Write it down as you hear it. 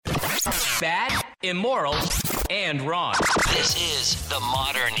bad, immoral, and wrong. This is The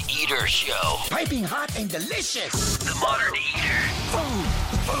Modern Eater Show. Piping hot and delicious. The Modern Eater. Food,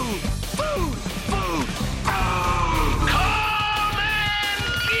 food, food, food, food. Come and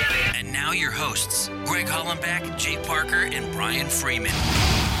get it! And now your hosts, Greg Hollenbeck, Jay Parker, and Brian Freeman.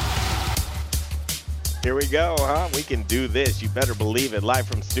 Here we go, huh? We can do this. You better believe it. Live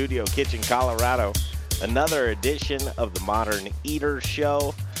from Studio Kitchen, Colorado. Another edition of the Modern Eater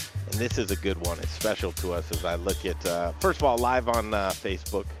Show. And this is a good one. It's special to us as I look at, first of all, live on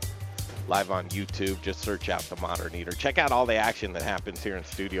Facebook, live on YouTube. Just search out the Modern Eater. Check out all the action that happens here in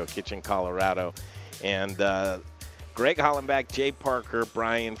Studio Kitchen, Colorado. And Greg Hollenbeck, Jay Parker,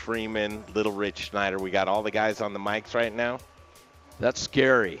 Brian Freeman, Little Rich Schneider. We got all the guys on the mics right now. That's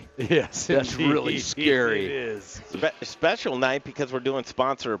scary. Yes, that's really scary. It is. Special night because we're doing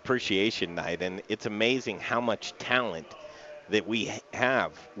Sponsor Appreciation Night, and it's amazing how much talent that we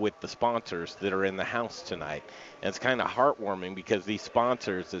have with the sponsors that are in the house tonight. And it's kind of heartwarming because these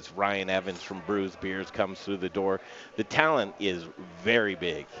sponsors, as Ryan Evans from Brews Beers comes through the door, the talent is very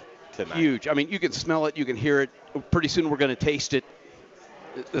big tonight. Huge. I mean, you can smell it, you can hear it. Pretty soon we're going to taste it.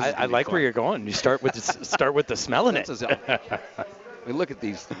 I like fun. Where you're going. You start with the smelling it. I mean, look at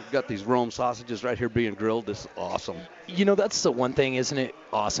these. We've got these Rome sausages right here being grilled. This is awesome. You know, that's the one thing, isn't it,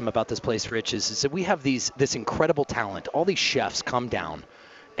 awesome about this place, Rich, is that we have this incredible talent. All these chefs come down,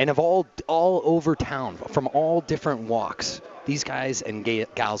 and of all over town, from all different walks, these guys and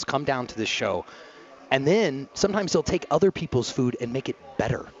gals come down to this show, and then sometimes they'll take other people's food and make it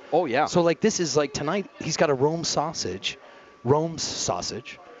better. Oh, yeah. So, like, this is like tonight, he's got a Rome's sausage,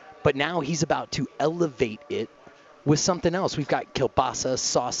 but now he's about to elevate it with something else. We've got kielbasa,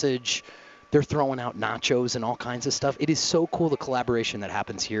 sausage. They're throwing out nachos and all kinds of stuff. It is so cool, the collaboration that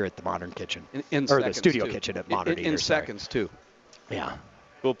happens here at the Modern Kitchen. Or the Studio Kitchen at Modern Eater. In seconds, too. Yeah.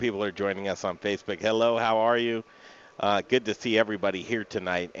 Cool people are joining us on Facebook. Hello, how are you? Good to see everybody here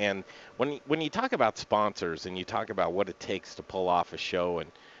tonight. And when you talk about sponsors and you talk about what it takes to pull off a show,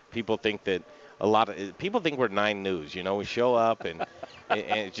 and people think that people think we're 9 News. You know, we show up and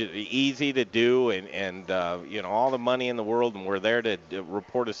it's just easy to do, and you know, all the money in the world, and we're there to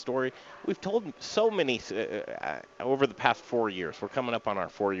report a story. We've told so many over the past 4 years. We're coming up on our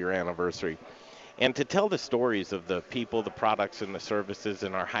 4-year anniversary. And to tell the stories of the people, the products, and the services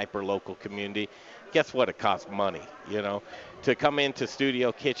in our hyper-local community, guess what? It costs money, you know, to come into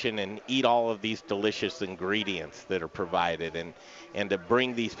Studio Kitchen and eat all of these delicious ingredients that are provided, and to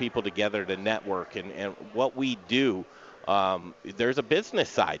bring these people together to network. And what we do, there's a business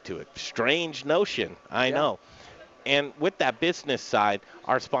side to it. Strange notion, I know. And with that business side,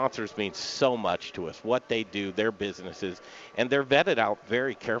 our sponsors mean so much to us, what they do, their businesses, and they're vetted out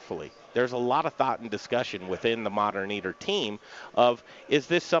very carefully. There's a lot of thought and discussion within the Modern Eater team of, is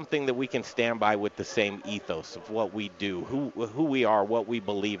this something that we can stand by with the same ethos of what we do, who we are, what we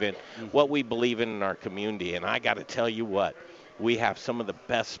believe in, what we believe in our community. And I got to tell you what, we have some of the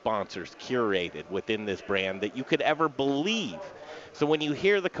best sponsors curated within this brand that you could ever believe. So when you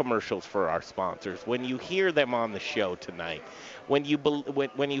hear the commercials for our sponsors, when you hear them on the show tonight, when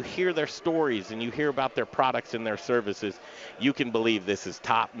you hear their stories and you hear about their products and their services, you can believe this is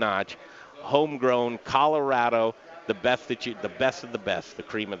top-notch, homegrown, Colorado, the best of the best, the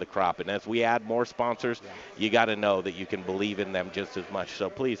cream of the crop. And as we add more sponsors, you got to know that you can believe in them just as much. So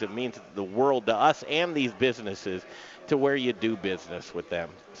please, it means the world to us and these businesses to where you do business with them,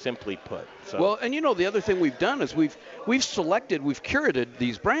 simply put. So. Well, and you know, the other thing we've done is we've curated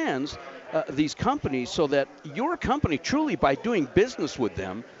these brands, these companies, so that your company, truly by doing business with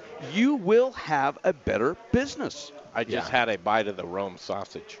them, you will have a better business. I just had a bite of the Rome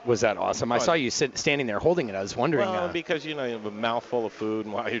sausage. Was that awesome? I saw you standing there holding it. I was wondering. Well, because, you know, you have a mouthful of food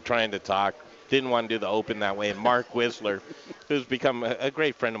and while you're trying to talk, didn't want to do the open that way. And Mark Whistler, who's become a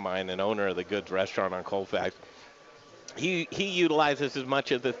great friend of mine and owner of the Goods Restaurant on Colfax, he utilizes as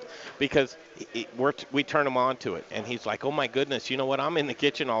much of this because we turn him on to it. And he's like, oh, my goodness, you know what? I'm in the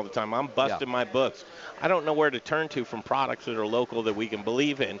kitchen all the time. I'm busting my books. I don't know where to turn to from products that are local that we can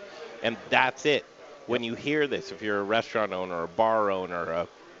believe in. And that's it. When you hear this, if you're a restaurant owner, a bar owner, a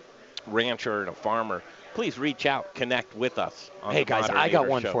rancher, and a farmer, please reach out, connect with us. Hey, guys, I got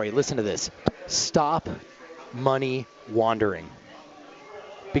one for you. Listen to this. Stop money wandering.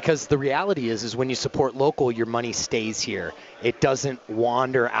 Because the reality is when you support local, your money stays here. It doesn't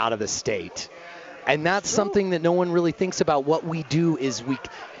wander out of the state. And that's something that no one really thinks about. What we do is we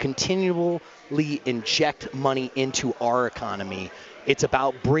continually inject money into our economy. It's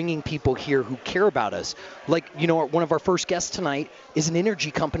about bringing people here who care about us. Like, you know, one of our first guests tonight is an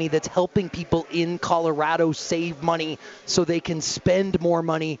energy company that's helping people in Colorado save money so they can spend more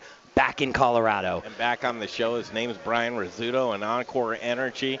money back in Colorado. And back on the show, his name is Brian Rizzuto and Encore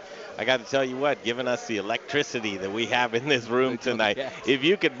Energy. I got to tell you what, giving us the electricity that we have in this room tonight. If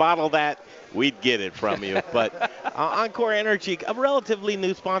you could bottle that, we'd get it from you. But Encore Energy, a relatively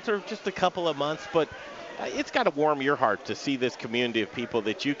new sponsor, just a couple of months, but it's got to warm your heart to see this community of people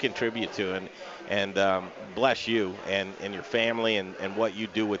that you contribute to, and bless you and your family and what you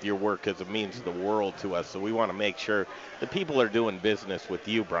do with your work, because it means the world to us. So we want to make sure that people are doing business with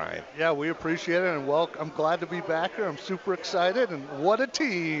you, Brian. Yeah, we appreciate it, and I'm glad to be back here. I'm super excited, and what a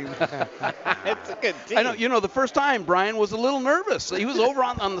team. It's a good team. I know, the first time Brian was a little nervous. He was over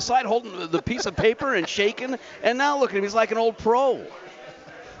on the side holding the piece of paper and shaking, and now look at him, he's like an old pro.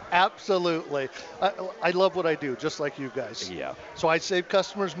 Absolutely. I love what I do, just like you guys. Yeah. So I save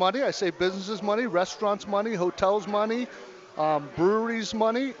customers money, I save businesses money, restaurants money, hotels money, breweries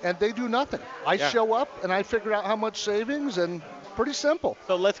money, and they do nothing. I show up and I figure out how much savings, and pretty simple.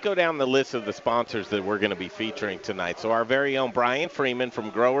 So let's go down the list of the sponsors that we're going to be featuring tonight. So our very own Brian Freeman from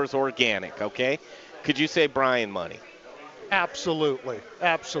Growers Organic, okay? Could you save Brian money? Absolutely.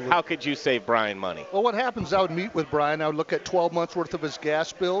 Absolutely. How could you save Brian money? Well, what happens, I would meet with Brian. I would look at 12 months worth of his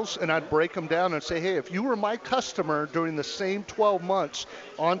gas bills, and I'd break them down and say, hey, if you were my customer during the same 12 months,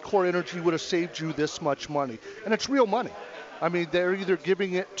 Encore Energy would have saved you this much money. And it's real money. I mean, they're either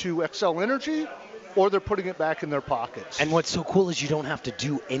giving it to Xcel Energy or they're putting it back in their pockets. And what's so cool is you don't have to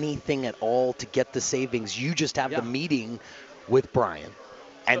do anything at all to get the savings. You just have the meeting with Brian.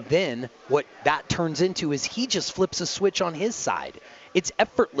 And then what that turns into is he just flips a switch on his side. It's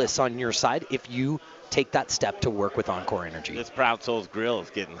effortless on your side if you take that step to work with Encore Energy. This Proud Souls grill is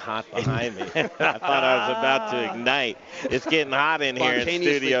getting hot behind me. I thought I was about to ignite. It's getting hot in here in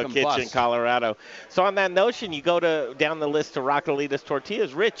Studio Kitchen, Colorado. So on that notion, you go down the list to Raquelitas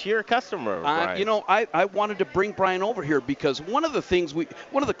Tortillas. Rich, you're a customer of Brian's. I wanted to bring Brian over here because one of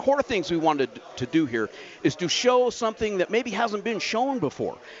the core things we wanted to do here is to show something that maybe hasn't been shown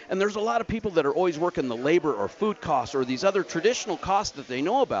before. And there's a lot of people that are always working the labor or food costs or these other traditional costs that they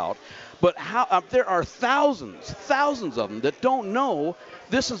know about. But there are thousands of them that don't know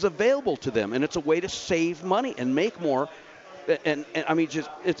this is available to them, and it's a way to save money and make more. And I mean,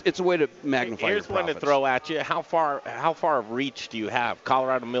 just it's a way to magnify your profits. Here's one to throw at you. How far of reach do you have?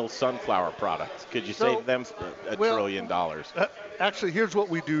 Colorado Mills sunflower products. Could you save them $1 trillion? Actually, here's what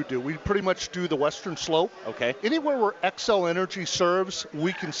we do. We pretty much do the Western Slope. Okay. Anywhere where Xcel Energy serves,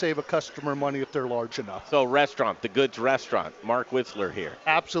 we can save a customer money if they're large enough. So restaurant, the Goods Restaurant, Mark Whistler here.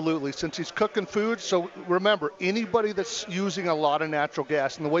 Absolutely, since he's cooking food. So remember, anybody that's using a lot of natural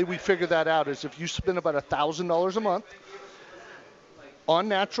gas, and the way we figure that out is if you spend about $1,000 a month on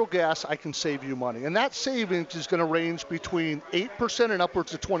natural gas, I can save you money. And that savings is going to range between 8% and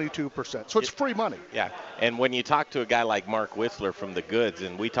upwards of 22%. So it's free money. Yeah. And when you talk to a guy like Mark Whistler from the Goods,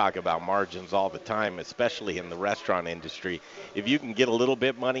 and we talk about margins all the time, especially in the restaurant industry, if you can get a little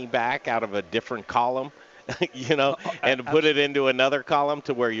bit money back out of a different column, and put it into another column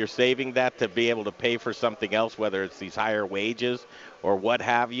to where you're saving that to be able to pay for something else, whether it's these higher wages or what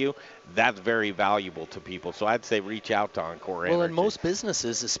have you, that's very valuable to people. So I'd say reach out to Encore Energy. Well, in most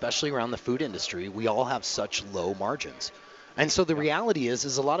businesses, especially around the food industry, we all have such low margins. And so the reality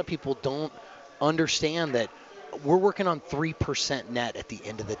is a lot of people don't understand that we're working on 3% net at the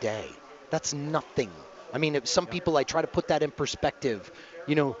end of the day. That's nothing. I mean, some people, I try to put that in perspective.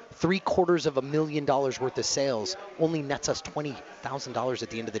 $750,000 worth of sales only nets us $20,000 at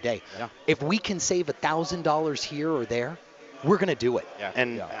the end of the day. Yeah. If we can save $1,000 here or there, we're going to do it. Yeah.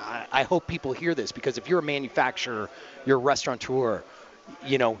 And I hope people hear this, because if you're a manufacturer, you're a restaurateur,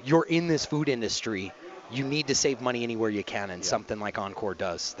 you're in this food industry, you need to save money anywhere you can, and something like Encore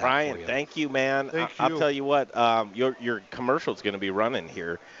does that. Brian, for you. thank you, man. Thank I'll you. tell you what, your commercial is going to be running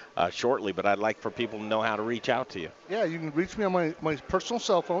here shortly, but I'd like for people to know how to reach out to you. Yeah, you can reach me on my personal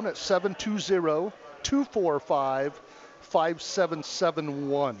cell phone at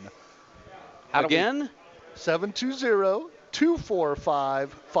 720-245-5771. Again?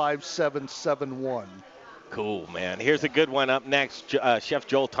 720-245-5771. Cool, man. Here's a good one up next. Chef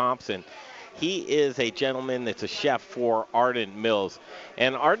Joel Thompson. He is a gentleman that's a chef for Ardent Mills.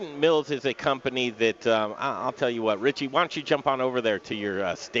 And Ardent Mills is a company that, I'll tell you what, Richie, why don't you jump on over there to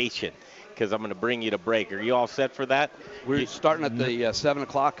your station, because I'm going to bring you to break. Are you all set for that? We're starting at the 7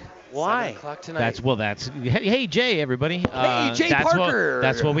 o'clock. Why? 7 o'clock tonight. That's hey Jay, everybody. Hey, Jay Parker.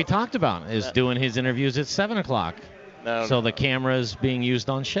 That's what we talked about, is doing his interviews at 7 o'clock. So the camera is being used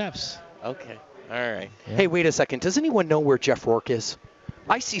on chefs. Okay. All right. Yeah. Hey, wait a second. Does anyone know where Jeff Rourke is?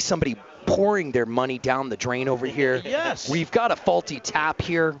 I see somebody pouring their money down the drain over here. Yes. We've got a faulty tap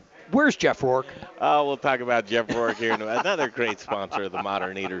here. Where's Jeff Rourke? We'll talk about Jeff Rourke here in another great sponsor of the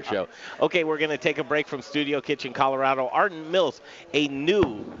Modern Eater Show. Okay, we're going to take a break from Studio Kitchen, Colorado. Ardent Mills, a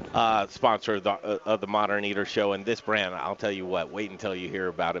new sponsor of the Modern Eater Show, and this brand, I'll tell you what, wait until you hear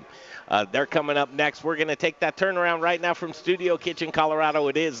about him. They're coming up next. We're going to take that turnaround right now from Studio Kitchen, Colorado.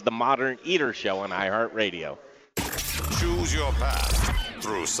 It is the Modern Eater Show on iHeartRadio. Choose your path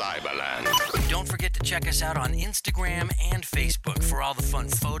through Cyberland. Don't forget to check us out on Instagram and Facebook for all the fun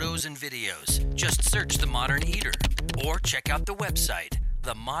photos and videos. Just search The Modern Eater or check out the website,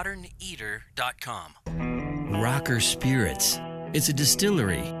 themoderneater.com. Rocker Spirits. It's a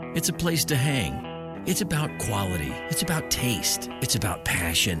distillery. It's a place to hang. It's about quality. It's about taste. It's about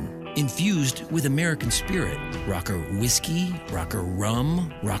passion. Infused with American spirit. Rocker whiskey, rocker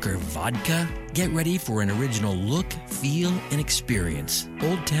rum, rocker vodka. Get ready for an original look, feel, and experience.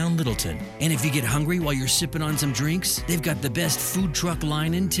 Old Town Littleton. And if you get hungry while you're sipping on some drinks, they've got the best food truck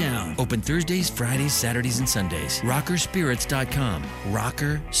line in town. Open Thursdays, Fridays, Saturdays, and Sundays. Rockerspirits.com.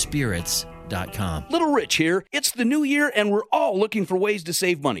 Rockerspirits.com. Little Rich here. It's the new year and we're all looking for ways to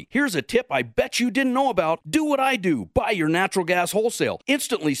save money. Here's a tip I bet you didn't know about. Do what I do. Buy your natural gas wholesale.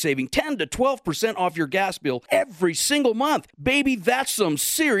 Instantly saving 10 to 12% off your gas bill every single month. Baby, that's some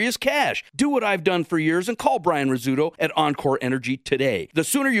serious cash. Do what I've done for years and call Brian Rizzuto at Encore Energy today. The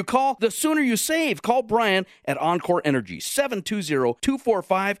sooner you call, the sooner you save. Call Brian at Encore Energy.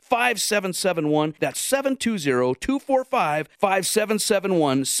 720-245-5771. That's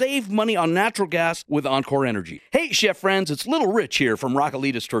 720-245-5771. Save money on natural gas with Encore Energy. Hey, chef friends, it's Little Rich here from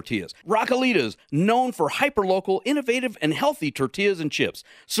Raquelitas Tortillas. Raquelitas, known for hyper-local, innovative, and healthy tortillas and chips,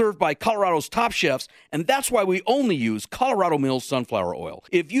 served by Colorado's top chefs, and that's why we only use Colorado Mills sunflower oil.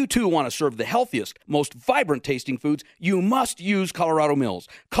 If you too want to serve the healthiest, most vibrant tasting foods, you must use Colorado Mills.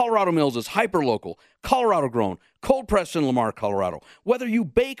 Colorado Mills is hyper-local, Colorado grown, cold pressed in Lamar, Colorado. Whether you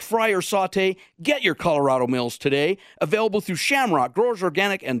bake, fry, or saute, get your Colorado Mills today. Available through Shamrock, Growers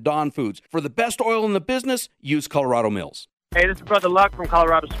Organic, and Dawn Foods. For the best oil in the business, use Colorado Mills. Hey, this is Brother Luck from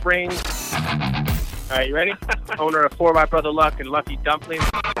Colorado Springs. All right, you ready? Owner of 4 by Brother Luck and Lucky Dumplings.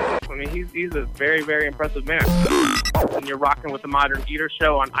 I mean, he's a very, very impressive man. And you're rocking with the Modern Eater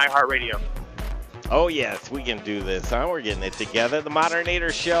Show on iHeartRadio. Oh, yes, we can do this, huh? We're getting it together. The Modern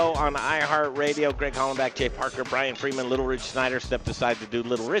Eater Show on iHeartRadio. Greg Hollenbach, Jay Parker, Brian Freeman, Little Rich Snyder stepped aside to do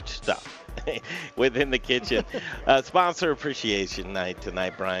Little Rich stuff within the kitchen. Sponsor appreciation night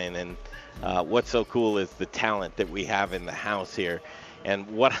tonight, Brian. And what's so cool is the talent that we have in the house here. And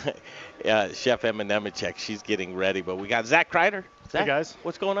what Chef Emma Nemechek, she's getting ready. But we got Zach Kreider. Zach, hey, guys.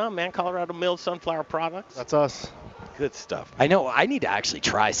 What's going on, man? Colorado Mills Sunflower Products. That's us. Good stuff. I know. I need to actually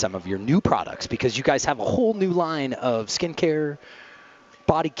try some of your new products because you guys have a whole new line of skincare,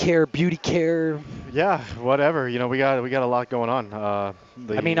 body care, beauty care. Yeah, whatever. You know, we got a lot going on.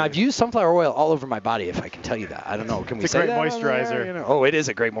 I've used sunflower oil all over my body, if I can tell you that. I don't know. Can we say that? It's a great moisturizer. You know? Oh, it is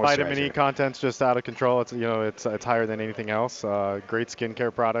a great moisturizer. Vitamin E content's just out of control. It's it's higher than anything else. Great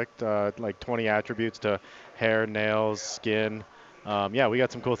skincare product. Like 20 attributes to hair, nails, skin. Yeah, we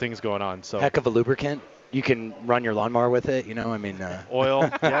got some cool things going on. So heck of a lubricant. You can run your lawnmower with it, Oil,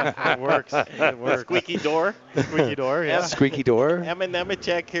 yeah, it works. It works. Squeaky door. Squeaky door, yeah. Squeaky door. Emma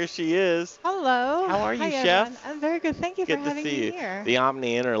Nemechek, here she is. Hello. How are you, Hi, Chef? Everyone. I'm very good. Thank you Good for to having see me you. here. The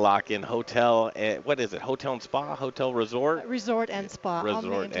Omni Interlochen Hotel, what is it? Hotel and Spa? Hotel Resort? Resort and Spa. Resort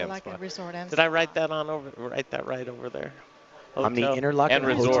Omni and Interlochen Spa. Resort and Did Spa. I write that right over there? Omni Hotel Interlochen and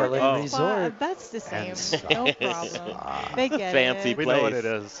Resort. Hotel and Resort. That's the same. No problem. They get Fancy it. place. We know what it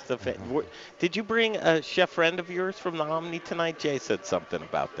is. Did you bring a chef friend of yours from the Omni tonight? Jay said something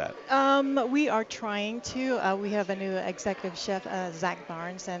about that. We are trying to. We have a new executive chef, Zach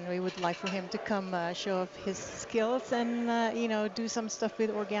Barnes, and we would like for him to come show off his skills and do some stuff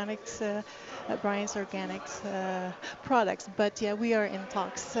with organics, Brian's organics products. But yeah, we are in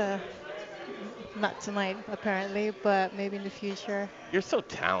talks. Not tonight, apparently, but maybe in the future. You're so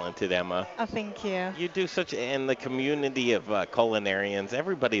talented, Emma. Oh, thank you. You do such, and the community of culinarians,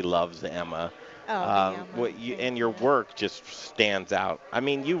 everybody loves Emma. And your work just stands out. I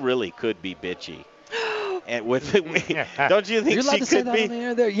mean, you really could be bitchy. And don't you think You're allowed she to say could that be? on the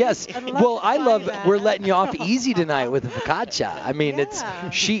air there? Yes. Well, I love. that. We're letting you off easy tonight with the focaccia. I mean, Yeah.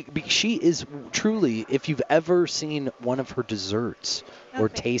 she is truly. If you've ever seen one of her desserts or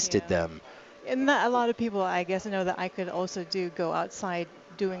thank tasted you. them. And not a lot of people, I guess, know that I could also go outside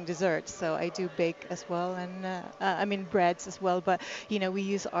doing desserts. So I do bake as well, and breads as well. But we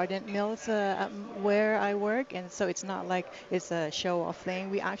use Ardent Mills where I work, and so it's not like it's a show-off thing.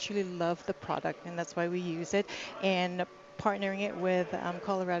 We actually love the product, and that's why we use it. And partnering it with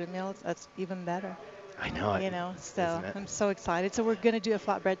Colorado Mills, that's even better. I know it. You know, so I'm so excited. So we're going to do a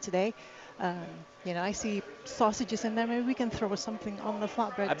flatbread today. You know, I see sausages in there. Maybe we can throw something on the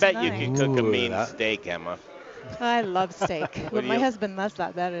flatbread I bet tonight. you could cook a mean steak, Emma. I love steak. But my you- husband loves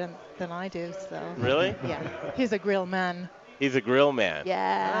that better than I do. So Really? yeah, he's a grill man. He's a grill man.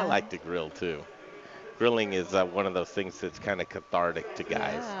 Yeah. I like to grill too. Grilling is one of those things that's kind of cathartic to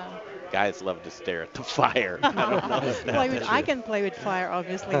guys. Yeah. Guys love to stare at the fire. I don't know if that's I true. can play with fire,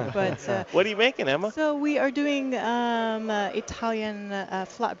 obviously, but. What are you making, Emma? So we are doing Italian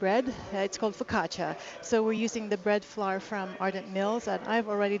flatbread. It's called Focaccia. So we're using the bread flour from Ardent Mills, and I've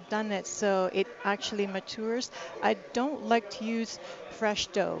already done it, so it actually matures. I don't like to use fresh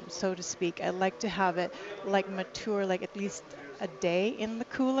dough, so to speak. I like to have it like mature, like at least a day in the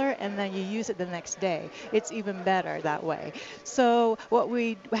cooler, and then you use it the next day. It's even better that way. So what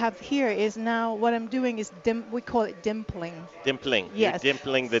we have here is now what I'm doing is we call it dimpling. Dimpling. Yes. You're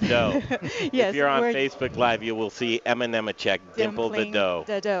dimpling the dough. Yes. If you're on we're Facebook Live, you will see Emma Nemechek dimple the dimpling dough.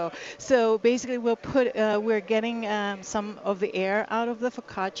 the dough. So basically, we're getting some of the air out of the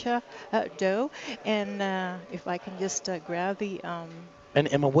focaccia dough, and if I can just grab the.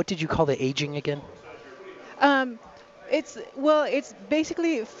 And Emma, what did you call the aging again? It's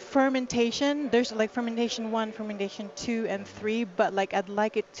basically fermentation. There's like fermentation 1, fermentation 2, and 3, but like I'd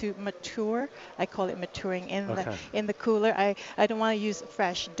like it to mature. I call it maturing in the cooler. I don't want to use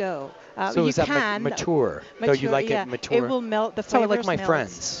fresh dough. So you is that can mature? So you like it mature? It will melt. The That's how I flavors like my melt.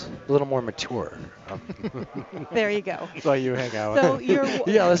 friends. A little more mature. There you go. That's why you hang out. So you're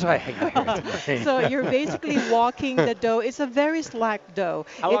Yeah, that's why I hang out here. so you're basically walking the dough. It's a very slack dough.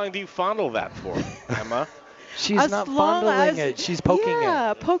 How long do you fondle that for, Emma? She's as not long fondling as, it. She's poking it.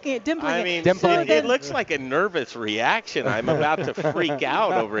 Yeah, poking it, dimpling I mean, it. So it looks like a nervous reaction. I'm about to freak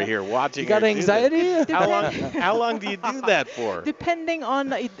out over here watching. You got her do anxiety? this. How long do you do that for? Depending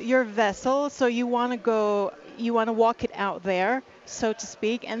on your vessel, so you want to walk it out there, so to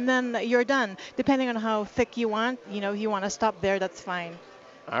speak, and then you're done. Depending on how thick you want, if you want to stop there, that's fine.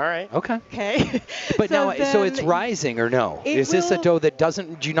 All right. Okay. Okay. But so it's rising or no? Is this a dough that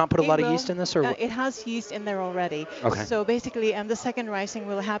doesn't? Do you not put a lot of yeast in this, or? It has yeast in there already. Okay. So basically, the second rising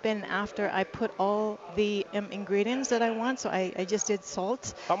will happen after I put all the ingredients that I want. So I just did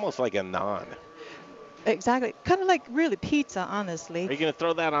salt. Almost like a naan. Exactly. Kind of like really pizza, honestly. Are you going to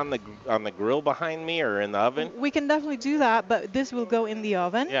throw that on the grill behind me or in the oven? We can definitely do that, but this will go in the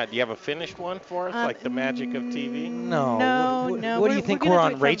oven. Yeah. Do you have a finished one for us, like the magic of TV? No. No. What do you think? We're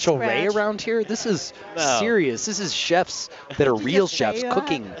on Rachel Ray around here? This is serious. This is chefs that are real chefs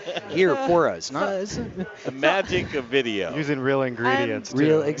cooking here for us, not us. The magic of video. Using real ingredients.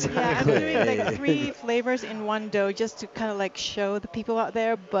 Real, too. exactly. Yeah, I'm doing like 3 flavors in one dough just to kind of like show the people out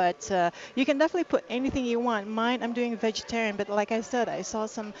there, but you can definitely put anything you want. Mine, I'm doing vegetarian, but like I said, I saw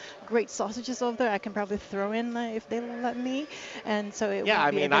some great sausages over there. I can probably throw in if they let me, and so it. Yeah, would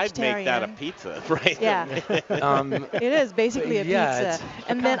I be mean, a I'd make that a pizza, right? Yeah. It is basically a pizza,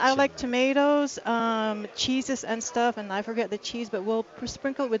 and then I like tomatoes, cheeses and stuff, and I forget the cheese, but we'll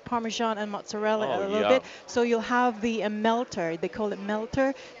sprinkle it with Parmesan and mozzarella a little bit, so you'll have the melter. They call it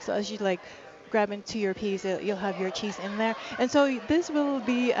melter. So as you grab into your piece, you'll have your cheese in there. And so this will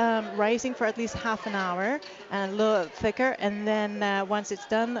be rising for at least half an hour and a little thicker. And then once it's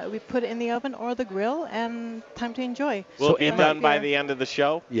done, we put it in the oven or the grill, and time to enjoy. Will it be done by the end of the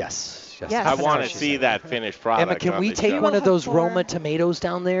show? Yes. Yes. I want to see that finished product. Emma, can on we the take show. one of those Roma tomatoes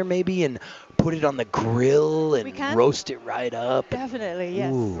down there maybe and put it on the grill and roast it right up? Definitely,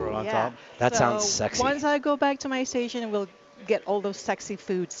 yes. Ooh. Throw it on top. That sounds sexy. Once I go back to my station, we'll get all those sexy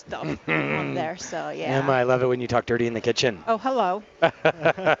food stuff on there. So yeah. Emma, I love it when you talk dirty in the kitchen. Oh, hello.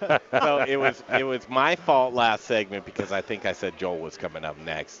 So it was my fault last segment because I think I said Joel was coming up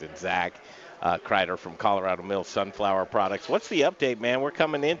next, and Zach Kreider from Colorado Mills Sunflower Products. What's the update, man? We're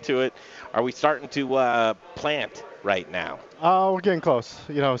coming into it. Are we starting to plant right now? We're getting close.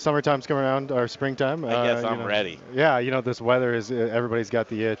 Summertime's coming around, or springtime. I guess I'm ready. Yeah, this weather is, everybody's got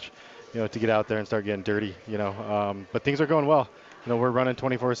the itch, to get out there and start getting dirty, But things are going well. We're running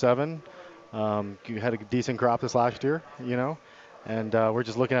 24/7. You had a decent crop this last year, and we're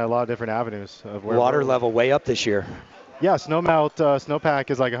just looking at a lot of different avenues of where water level way up this year. Yeah,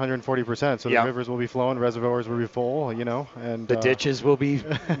 snowpack is like 100%, so the rivers will be flowing, reservoirs will be full, and the ditches will be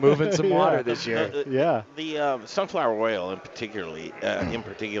moving some water this year. The sunflower oil in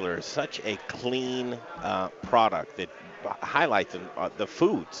particular is such a clean product that highlights the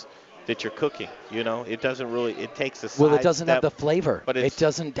foods that you're cooking. It doesn't really. It takes a side Well, it doesn't step, have the flavor. But it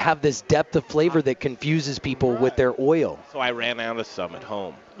doesn't have this depth of flavor that confuses people with their oil. So I ran out of some at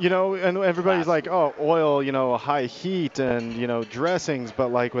home. And everybody's like, oh, oil, high heat and, dressings.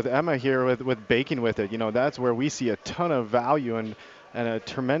 But like with Emma here with baking with it, that's where we see a ton of value and a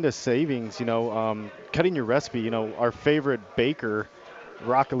tremendous savings, cutting your recipe. Our favorite baker,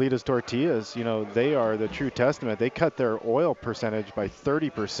 Raquelitas Tortillas, they are the true testament. They cut their oil percentage by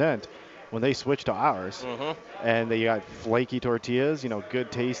 30% when they switched to ours. And they got flaky tortillas,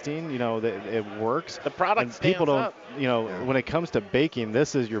 good tasting, it works. The product and people don't, up. When it comes to baking,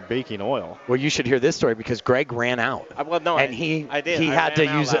 this is your baking oil. Well, you should hear this story because Greg ran out. He had to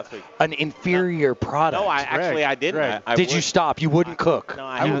use an inferior product. No, I didn't. Did you stop? You wouldn't cook. No,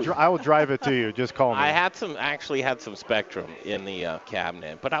 I will drive it to you. Just call me. I actually had some Spectrum in the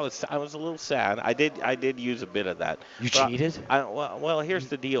cabinet, but I was a little sad. I did use a bit of that. You cheated? Well, here's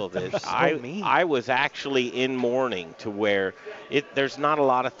the deal. That mean. I was actually in mourning to where there's not a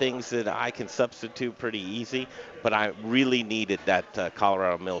lot of things that I can substitute pretty easy, but I really needed that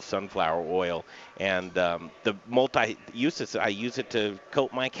Colorado Mills sunflower oil. And the multi-uses, I use it to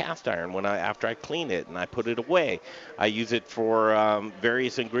coat my cast iron after I clean it and I put it away. I use it for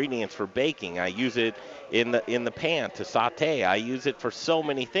various ingredients for baking. I use it in the pan to saute. I use it for so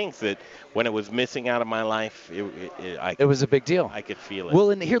many things that when it was missing out of my life, it was a big deal. I could feel it.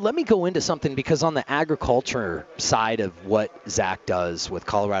 Well, and here, let me go into something, because on the agriculture side of what Zach does with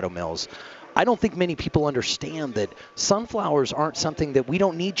Colorado Mills, I don't think many people understand that sunflowers aren't something that we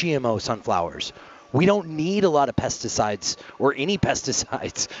don't need GMO sunflowers. We don't need a lot of pesticides or any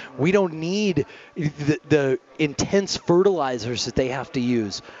pesticides. We don't need the intense fertilizers that they have to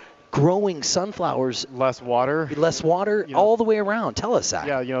use. Growing sunflowers, less water, all the way around. Tell us that.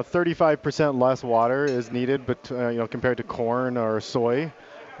 Yeah, 35% less water is needed, but compared to corn or soy.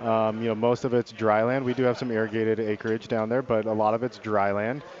 Most of it's dry land. We do have some irrigated acreage down there, but a lot of it's dry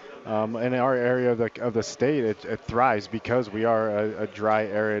land. In our area of the state, it thrives because we are a dry,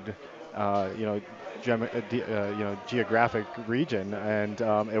 arid, geographic region, and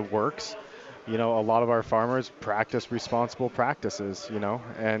it works. A lot of our farmers practice responsible practices,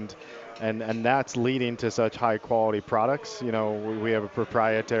 and that's leading to such high quality products. We have a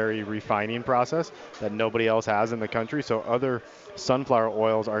proprietary refining process that nobody else has in the country. So other sunflower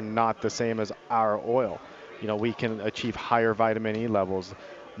oils are not the same as our oil. We can achieve higher vitamin E levels,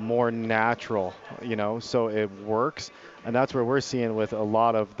 more natural, so it works. And that's where we're seeing with a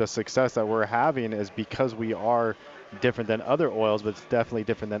lot of the success that we're having is because we are different than other oils, but it's definitely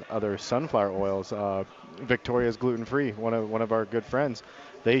different than other sunflower oils. Victoria's gluten-free, one of our good friends.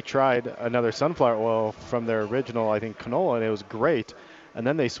 They tried another sunflower oil from their original, I think, canola, and it was great. And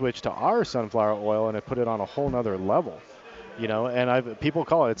then they switched to our sunflower oil, and it put it on a whole nother level. And people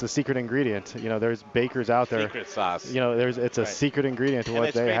call it's a secret ingredient. There's bakers out there. Secret sauce. It's a secret ingredient to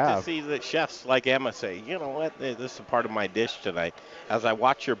what they have. And it's great to see that chefs like Emma say, you know what, this is a part of my dish tonight. As I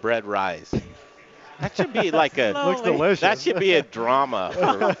watch your bread rise. That should be like looks delicious. That should be a drama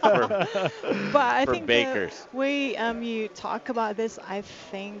for bakers. The way you talk about this, I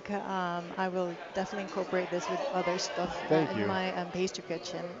think I will definitely incorporate this with other stuff in my pastry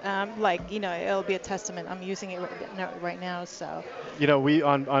kitchen. It'll be a testament. I'm using it right now, so. We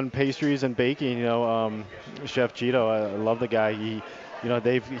on pastries and baking. Chef Cheeto, I love the guy.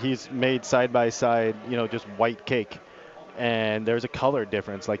 He's made side by side. Just white cake. And there's a color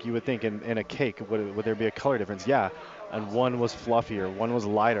difference. Like you would think in a cake, would there be a color difference? Yeah. And one was fluffier, one was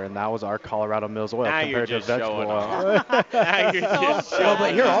lighter, and that was our Colorado Mills oil compared to vegetable oil. Now you're just showing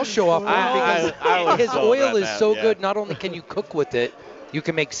but here, I'll show off because his oil is so good. Not only can you cook with it, you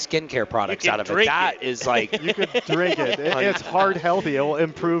can make skincare products out of it. That is like you could drink it. It's heart healthy. It will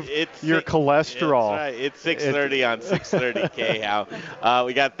improve your cholesterol. Right. It's 6:30 on 630 KHOW.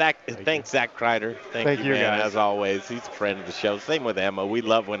 We got that. Thanks, Zach Kreider. Thank you, man, guys. As always. He's a friend of the show. Same with Emma. We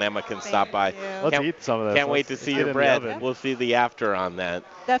love when Emma can stop by. Let's eat some of this. Can't wait to see your bread. We'll see the after on that.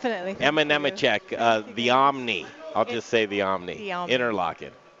 Definitely. Emma Nemechek, the Omni. I'll just say the Omni. Interlochen.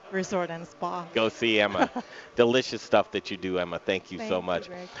 Resort and Spa. Go see Emma. Delicious stuff that you do, Emma. Thank you so much.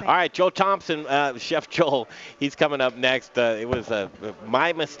 Greg. All right, Joe Thompson, Chef Joel, he's coming up next. It was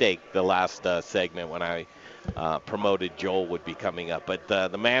my mistake the last segment when I promoted Joel would be coming up. But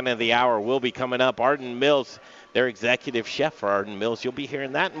the man of the hour will be coming up. Arden Mills, their executive chef for Arden Mills. You'll be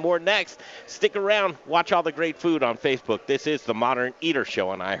hearing that and more next. Stick around. Watch all the great food on Facebook. This is the Modern Eater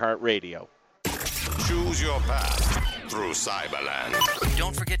Show on iHeartRadio. Choose your path through Cyberland.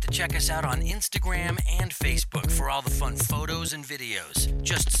 Don't forget to check us out on Instagram and Facebook for all the fun photos and videos.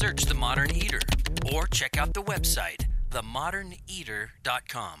 Just search The Modern Eater or check out the website,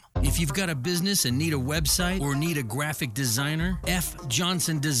 themoderneater.com. If you've got a business and need a website or need a graphic designer, F.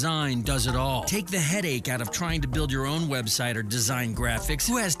 Johnson Design does it all. Take the headache out of trying to build your own website or design graphics.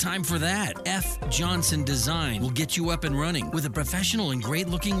 Who has time for that? F. Johnson Design will get you up and running with a professional and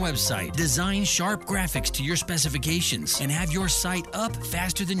great-looking website. Design sharp graphics to your specifications and have your site up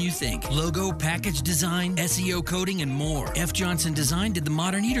faster than you think. Logo, package design, SEO coding, and more. F. Johnson Design did the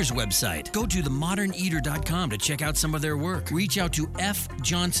Modern Eaters website. Go to themoderneater.com to check out some of their work. Reach out to F.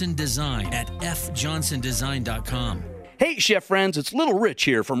 Johnson Design at fjohnsondesign.com. Hey, chef friends, it's Little Rich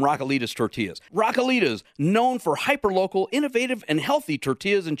here from Raquelitas Tortillas. Raquelitas, known for hyper-local, innovative, and healthy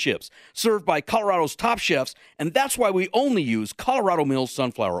tortillas and chips, served by Colorado's top chefs, and that's why we only use Colorado Mills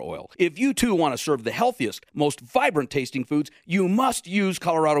sunflower oil. If you too want to serve the healthiest, most vibrant-tasting foods, you must use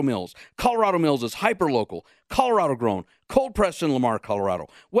Colorado Mills. Colorado Mills is hyper-local, Colorado-grown, cold-pressed in Lamar, Colorado.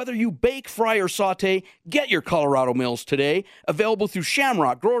 Whether you bake, fry, or saute, get your Colorado Mills today. Available through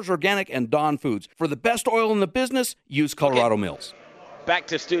Shamrock, Growers Organic, and Dawn Foods. For the best oil in the business, use Colorado Mills. Back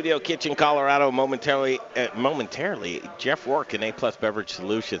to Studio Kitchen, Colorado, momentarily, Jeff Rourke in A-Plus Beverage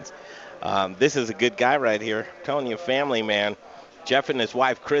Solutions. This is a good guy right here. I'm telling you, family man. Jeff and his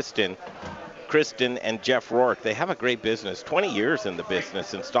wife, Kristen and Jeff Rourke, they have a great business, 20 years in the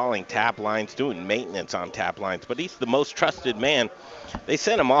business, installing tap lines, doing maintenance on tap lines, but he's the most trusted man. They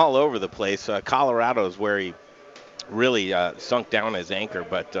sent him all over the place. Colorado is where he really sunk down his anchor,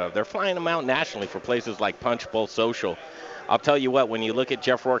 but they're flying him out nationally for places like Punch Bowl Social. I'll tell you what, when you look at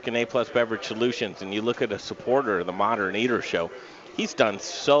Jeff Rourke and A-Plus Beverage Solutions and you look at a supporter of the Modern Eater Show, he's done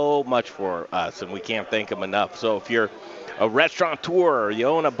so much for us, and we can't thank him enough. So if you're a restaurateur or you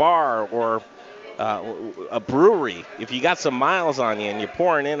own a bar or a brewery, if you got some miles on you and you're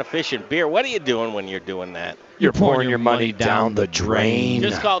pouring inefficient beer, what are you doing when you're doing that? You're pouring your money down the drain.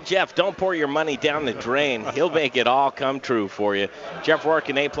 Just call Jeff. Don't pour your money down the drain. He'll make it all come true for you. Jeff Rourke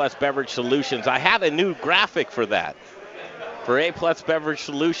and A-Plus Beverage Solutions. I have a new graphic for that. For A-Plus Beverage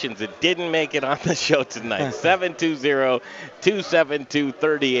Solutions, it didn't make it on the show tonight.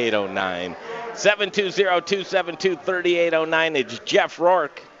 720-272-3809. 720-272-3809. It's Jeff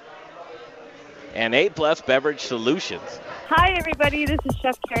Rourke and A-Plus Beverage Solutions. Hi, everybody. This is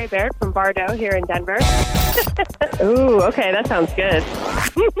Chef Carrie Baird from Bardo here in Denver. Ooh, okay, that sounds good.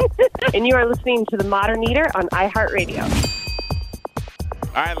 And you are listening to The Modern Eater on iHeartRadio.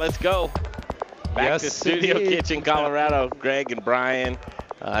 All right, let's go. Back to Studio Kitchen, Colorado. Greg and Brian,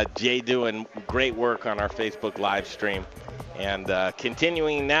 Jay doing great work on our Facebook live stream. And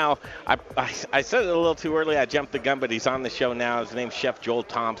continuing now, I said it a little too early. I jumped the gun, but he's on the show now. His name's Chef Joel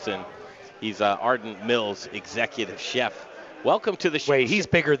Thompson. He's Ardent Mills executive chef. Welcome to the show. Wait, he's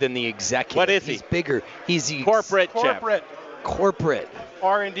bigger than the executive. What is he? He's bigger. He's corporate chef. Corporate.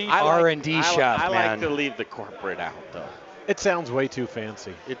 R&D. R&D chef, man. I like to leave the corporate out, though. It sounds way too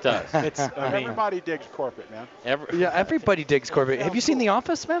fancy. It does. Everybody digs corporate, man. Everybody digs corporate. Have you seen The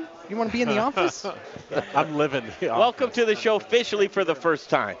Office, man? You want to be in The Office? I'm living the office. Welcome to the show officially for the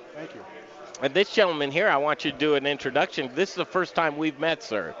first time. Thank you. And this gentleman here, I want you to do an introduction. This is the first time we've met,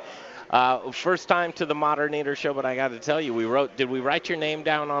 sir. First time to the Modern Eater Show, but I got to tell you, did we write your name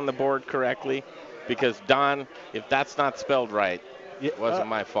down on the board correctly? Because, Don, if that's not spelled right, it wasn't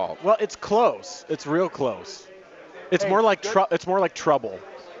my fault. Well, it's close. It's real close. It's more like trouble,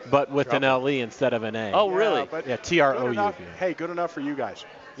 but with an LE instead of an A. Oh, really? Yeah, TROU. Hey, good enough for you guys.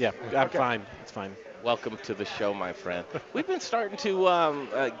 Yeah, I'm fine. It's fine. Welcome to the show, my friend. We've been starting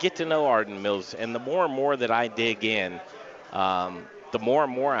to get to know Ardent Mills, and the more and more that I dig in, the more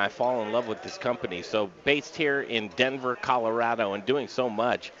and more I fall in love with this company. So based here in Denver, Colorado, and doing so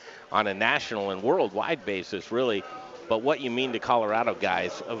much on a national and worldwide basis, really. But what you mean to Colorado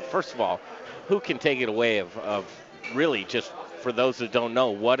guys, first of all, who can take it away of really just for those that don't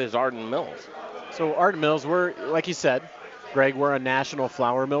know, what is Ardent Mills? So Ardent Mills, we're, like you said, Greg, we're a national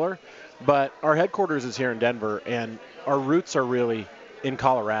flour miller, but our headquarters is here in Denver, and our roots are really in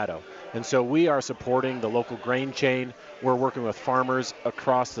Colorado. And so we are supporting the local grain chain. We're working with farmers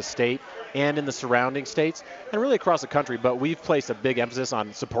across the state and in the surrounding states and really across the country. But we've placed a big emphasis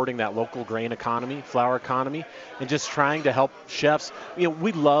on supporting that local grain economy, flour economy, and just trying to help chefs. You know,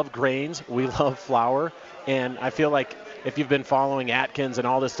 we love grains. We love flour. And I feel like if you've been following Atkins and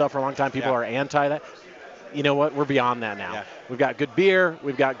all this stuff for a long time, people are anti that. You know what? We're beyond that now. Yeah. We've got good beer.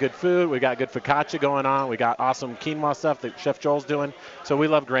 We've got good food. We've got good focaccia going on. We got awesome quinoa stuff that Chef Joel's doing. So we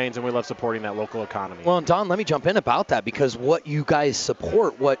love grains, and we love supporting that local economy. Well, and Don, let me jump in about that, because what you guys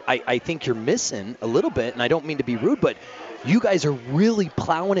support, what I think you're missing a little bit, and I don't mean to be rude, but You guys are really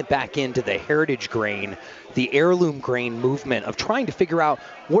plowing it back into the heritage grain, the heirloom grain movement of trying to figure out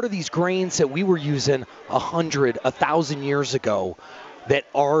what are these grains that we were using 100, 1,000 years ago that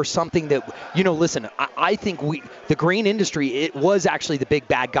are something that, listen, I think the grain industry, it was actually the big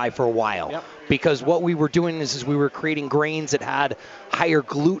bad guy for a while. Because what we were doing is we were creating grains that had higher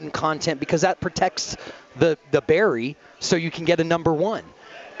gluten content because that protects the berry so you can get a number one.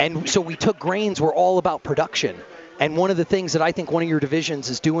 And so we took grains, we're all about production. And one of the things that I think one of your divisions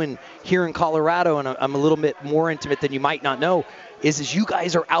is doing here in Colorado, and I'm a little bit more intimate than you might not know, is you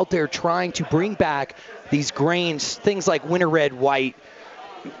guys are out there trying to bring back these grains, things like winter red, white.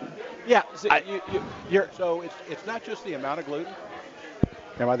 Yeah, so it's not just the amount of gluten.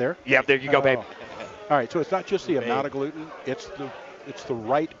 Am I there? Yeah, there you go, babe. All right, so it's not just the amount of gluten, it's the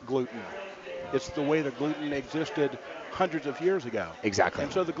right gluten. It's the way the gluten existed hundreds of years ago. Exactly.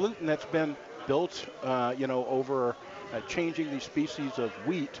 And so the gluten that's been built, over changing these species of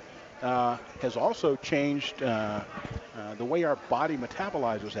wheat has also changed the way our body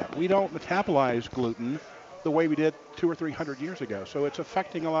metabolizes that. We don't metabolize gluten the way we did 200 or 300 years ago, so it's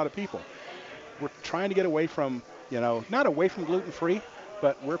affecting a lot of people. We're trying to get away from, not away from gluten-free,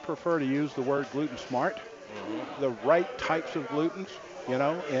 but we prefer to use the word gluten smart, the right types of glutens,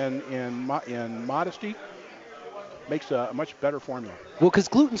 in modesty. Makes a much better formula. Well, because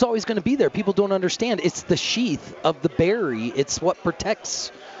gluten's always going to be there. People don't understand. It's the sheath of the berry. It's what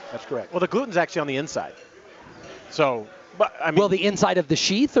protects. That's correct. Well, the gluten's actually on the inside. So, but I mean. Well, the inside of the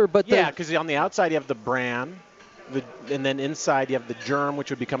sheath, yeah, because on the outside you have the bran, and then inside you have the germ, which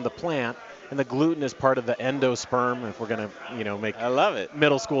would become the plant, and the gluten is part of the endosperm. If we're going to, make I love it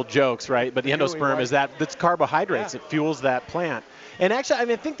middle school jokes, right? But the endosperm is that's carbohydrates. It fuels that plant. And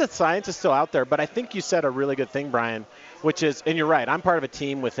actually, I think the science is still out there, but I think you said a really good thing, Brian, which is, and you're right, I'm part of a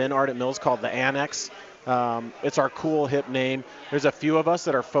team within Ardent Mills called the Annex. It's our cool, hip name. There's a few of us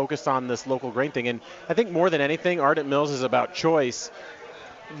that are focused on this local grain thing. And I think more than anything, Ardent Mills is about choice.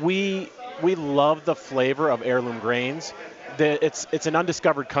 We love the flavor of heirloom grains. It's an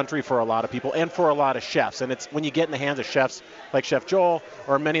undiscovered country for a lot of people and for a lot of chefs. And it's when you get in the hands of chefs like Chef Joel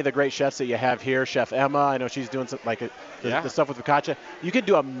or many of the great chefs that you have here, Chef Emma, I know she's doing some, the stuff with Focaccia. You can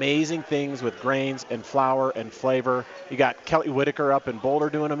do amazing things with grains and flour and flavor. You got Kelly Whitaker up in Boulder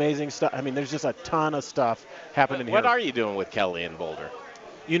doing amazing stuff. There's just a ton of stuff happening here. What are you doing with Kelly in Boulder?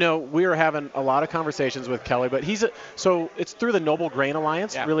 We are having a lot of conversations with Kelly, but so it's through the Noble Grain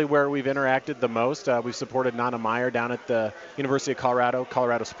Alliance, really where we've interacted the most. We've supported Nana Meyer down at the University of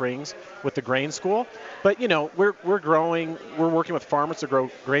Colorado Springs with the grain school. But, we're growing, we're working with farmers to grow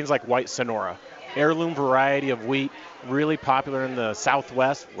grains like white Sonora, heirloom variety of wheat, really popular in the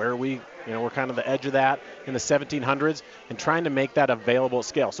Southwest where we're kind of the edge of that in the 1700s, and trying to make that available at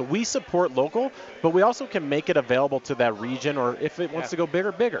scale. So we support local, but we also can make it available to that region, or if it wants to go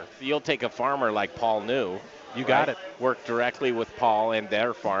bigger. So you'll take a farmer like Paul New. You got it. Work directly with Paul and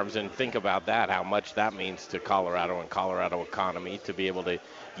their farms, and think about that, how much that means to Colorado and Colorado economy to be able to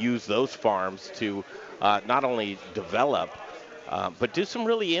use those farms to not only develop, but do some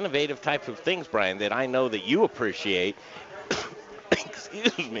really innovative types of things, Brian, that I know that you appreciate.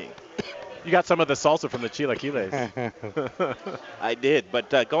 Excuse me. You got some of the salsa from the chilaquiles. I did,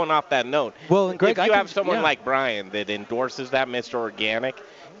 but going off that note, well, and Greg, if you have someone like Brian that endorses that, Mr. Organic,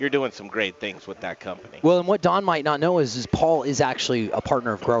 you're doing some great things with that company. Well, and what Don might not know is Paul is actually a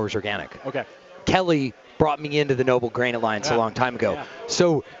partner of Growers Organic. Okay. Kelly brought me into the Noble Grain Alliance a long time ago. Yeah.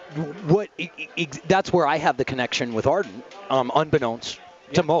 So that's where I have the connection with Ardent, unbeknownst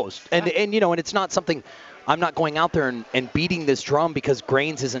to most. And it's not something – I'm not going out there and beating this drum because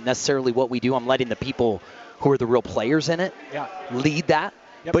grains isn't necessarily what we do. I'm letting the people who are the real players in it lead that.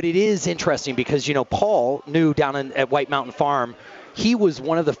 Yep. But it is interesting because, Paul knew down at White Mountain Farm, he was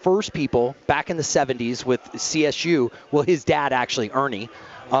one of the first people back in the 70s with CSU. Well, his dad, actually, Ernie,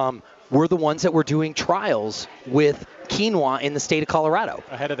 were the ones that were doing trials with quinoa in the state of Colorado.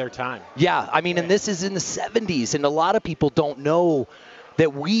 Ahead of their time. Yeah, and this is in the 70s, and a lot of people don't know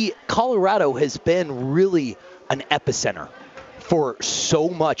that Colorado has been really an epicenter for so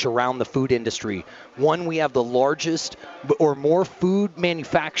much around the food industry. One, we have the largest or more food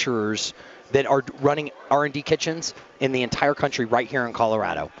manufacturers that are running R&D kitchens in the entire country right here in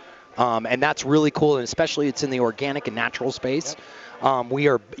Colorado. And that's really cool, and especially it's in the organic and natural space. We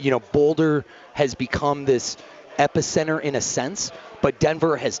are, Boulder has become this epicenter in a sense, but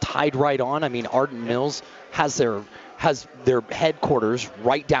Denver has tied right on. Ardent Mills has their headquarters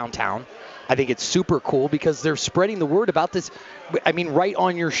right downtown. I think it's super cool because they're spreading the word about this. Right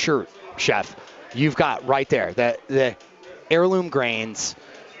on your shirt, Chef, you've got right there the heirloom grains,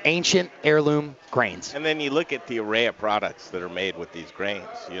 ancient heirloom grains. And then you look at the array of products that are made with these grains,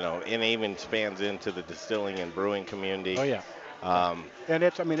 and it even spans into the distilling and brewing community. Oh, yeah. And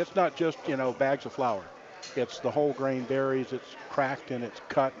it's not just, bags of flour. It's the whole grain berries. It's cracked and it's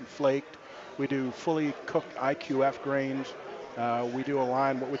cut and flaked. We do fully cooked IQF grains. We do a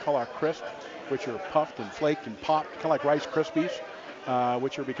line, what we call our crisp, which are puffed and flaked and popped, kind of like Rice Krispies,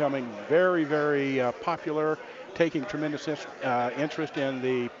 which are becoming very, very popular, taking tremendous interest in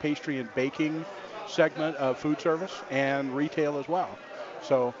the pastry and baking segment of food service and retail as well.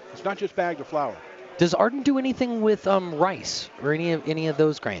 So it's not just bags of flour. Does Arden do anything with rice or any of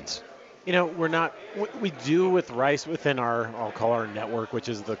those grains? We're not. We do with rice within I'll call our network, which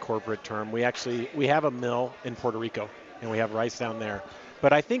is the corporate term. We have a mill in Puerto Rico, and we have rice down there.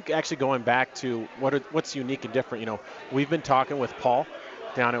 But I think actually going back to what's unique and different, we've been talking with Paul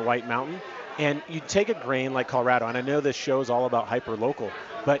down at White Mountain, and you take a grain like Colorado, and I know this show is all about hyper-local,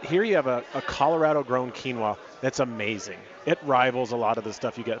 but here you have a Colorado-grown quinoa that's amazing. It rivals a lot of the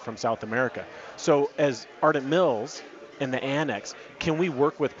stuff you get from South America. So as Ardent Mills and the Annex, can we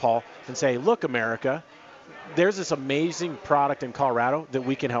work with Paul and say, look, America, there's this amazing product in Colorado that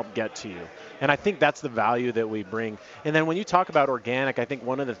we can help get to you. And I think that's the value that we bring. And then when you talk about organic, I think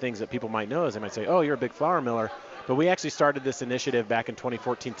one of the things that people might know is they might say, oh, you're a big flour miller. But we actually started this initiative back in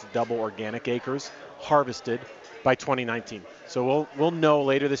 2014 to double organic acres harvested by 2019. So we'll know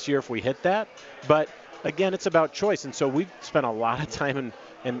later this year if we hit that. But again, it's about choice. And so we've spent a lot of time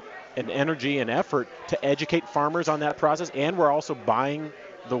and energy and effort to educate farmers on that process. And we're also buying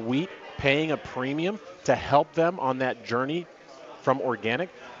the wheat, paying a premium to help them on that journey from organic.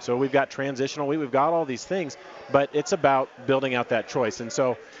 So we've got transitional wheat, we've got all these things, but it's about building out that choice. And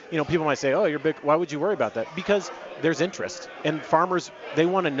so, people might say, oh, you're big, why would you worry about that? Because there's interest. And farmers, they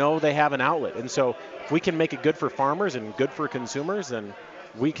want to know they have an outlet. And so if we can make it good for farmers and good for consumers, then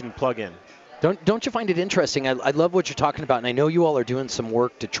we can plug in. Don't you find it interesting? I love what you're talking about, and I know you all are doing some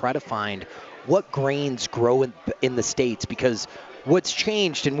work to try to find what grains grow in the States, because what's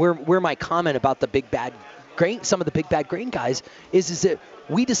changed, and where my comment about the big bad grain, some of the big bad grain guys, is that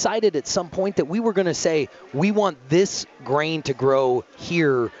we decided at some point that we were going to say we want this grain to grow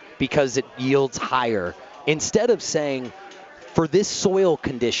here because it yields higher, instead of saying for this soil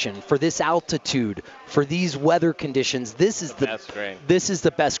condition, for this altitude, for these weather conditions, this is the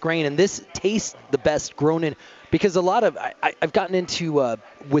best grain, and this tastes the best grown in. Because a lot of I've gotten into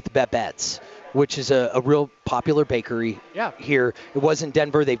with Babette's, which is a real popular bakery here. It was in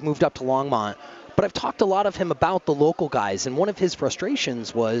Denver. They've moved up to Longmont. But I've talked a lot of him about the local guys, and one of his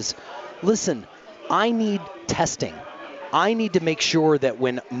frustrations was, listen, I need testing. I need to make sure that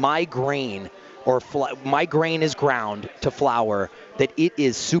when my grain my grain is ground to flour, that it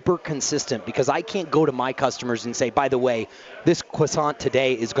is super consistent, because I can't go to my customers and say, by the way, this croissant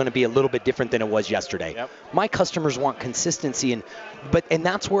today is going to be a little bit different than it was yesterday. Yep. My customers want consistency, and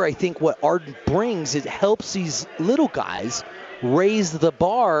that's where I think what Arden brings, it helps these little guys raise the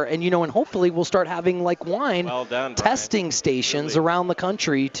bar, and and hopefully we'll start having like wine testing stations around the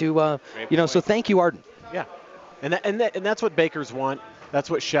country to so thank you, Arden. Yeah, and that's what bakers want. That's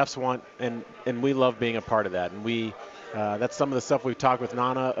what chefs want, and we love being a part of that. And we that's some of the stuff we've talked with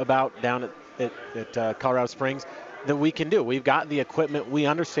Nana about down at Colorado Springs that we can do. We've got the equipment. We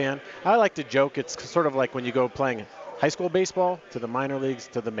understand. I like to joke, it's sort of like when you go playing high school baseball to the minor leagues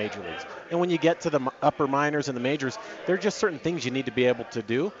to the major leagues. And when you get to the upper minors and the majors, there are just certain things you need to be able to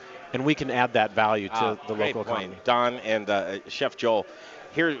do, and we can add that value to the local economy. Don and Chef Joel,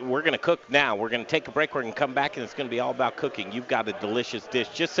 here we're going to cook now. We're going to take a break. We're going to come back, and it's going to be all about cooking. You've got a delicious dish.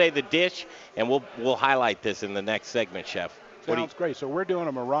 Just say the dish, and we'll highlight this in the next segment, Chef. Sounds great. So we're doing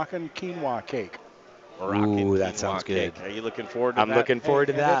a Moroccan quinoa cake. Ooh, that sounds good. Are you looking forward to that? I'm looking forward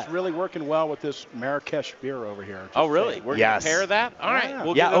to that. It's really working well with this Marrakesh beer over here. Oh, really? We're going to pair that? All right.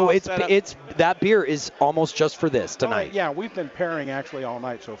 We'll it's that beer is almost just for this tonight. Yeah, we've been pairing actually all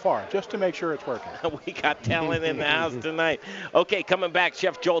night so far, just to make sure it's working. We got talent in the house tonight. Okay, coming back,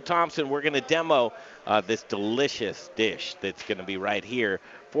 Chef Joel Thompson. We're going to demo this delicious dish that's going to be right here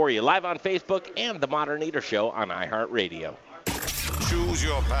for you, live on Facebook and The Modern Eater Show on iHeartRadio. Choose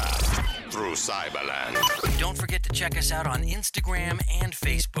your path through Cyberland. Don't forget to check us out on Instagram and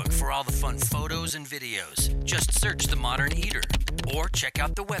Facebook for all the fun photos and videos. Just search The Modern Eater or check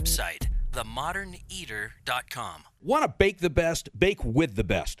out the website, themoderneater.com. Want to bake the best? Bake with the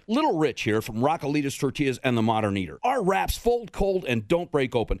best. Little Rich here from Raquelitas Tortillas and the Modern Eater. Our wraps fold cold and don't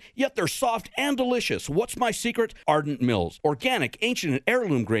break open, yet they're soft and delicious. What's my secret? Ardent Mills. Organic, ancient, and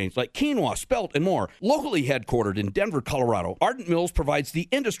heirloom grains like quinoa, spelt, and more. Locally headquartered in Denver, Colorado, Ardent Mills provides the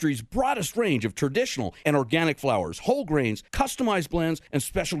industry's broadest range of traditional and organic flours, whole grains, customized blends, and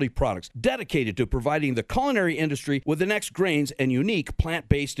specialty products dedicated to providing the culinary industry with the next grains and unique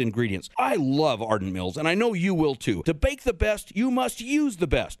plant-based ingredients. I love Ardent Mills, and I know you will too. To bake the best, you must use the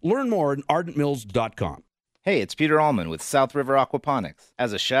best. Learn more at ardentmills.com. Hey, it's Peter Allman with South River Aquaponics.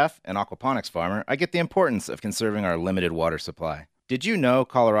 As a chef and aquaponics farmer, I get the importance of conserving our limited water supply. Did you know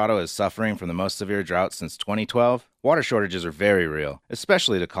Colorado is suffering from the most severe drought since 2012? Water shortages are very real,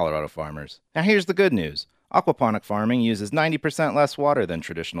 especially to Colorado farmers. Now here's the good news. Aquaponic farming uses 90% less water than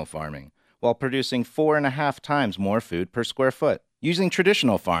traditional farming, while producing 4.5 times more food per square foot. Using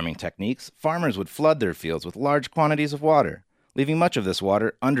traditional farming techniques, farmers would flood their fields with large quantities of water, leaving much of this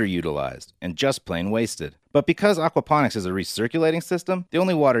water underutilized and just plain wasted. But because aquaponics is a recirculating system, the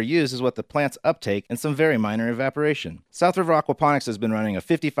only water used is what the plants uptake and some very minor evaporation. South River Aquaponics has been running a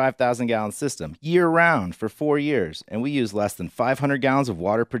 55,000-gallon system year-round for 4 years, and we use less than 500 gallons of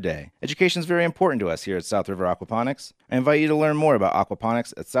water per day. Education is very important to us here at South River Aquaponics. I invite you to learn more about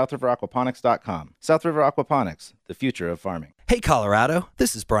aquaponics at southriveraquaponics.com. South River Aquaponics, the future of farming. Hey Colorado,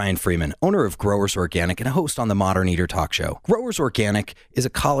 this is Brian Freeman, owner of Growers Organic and a host on the Modern Eater Talk Show. Growers Organic is a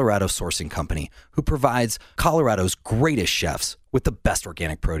Colorado sourcing company who provides Colorado's greatest chefs with the best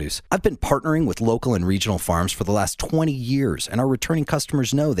organic produce. I've been partnering with local and regional farms for the last 20 years, and our returning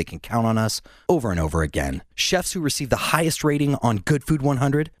customers know they can count on us over and over again. Chefs who receive the highest rating on Good Food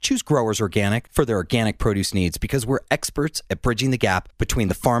 100 choose Growers Organic for their organic produce needs because we're experts at bridging the gap between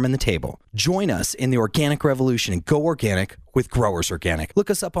the farm and the table. Join us in the organic revolution and go organic with Growers Organic. Look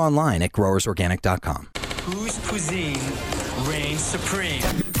us up online at growersorganic.com. Whose cuisine reigns supreme?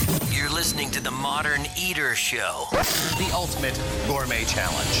 You're listening to the Modern Eater Show, The ultimate gourmet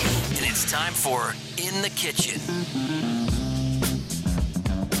challenge. and it's time for In the Kitchen.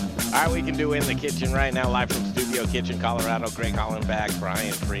 All right, we can do In the Kitchen right now, live from Studio Kitchen, Colorado. Greg Hollenbach,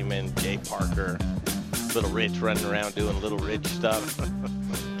 Brian Freeman, Jay Parker, Little Rich running around doing Little Rich stuff.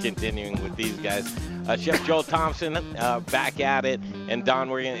 Continuing with these guys. Chef Joel Thompson back at it. And Don,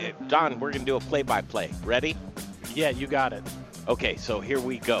 we're gonna do a play-by-play. Ready? Yeah, you got it. Okay, so here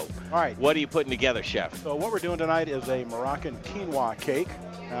we go. All right. What are you putting together, Chef? So what we're doing tonight is a Moroccan quinoa cake.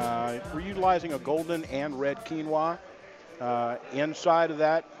 We're utilizing a golden and red quinoa. Inside of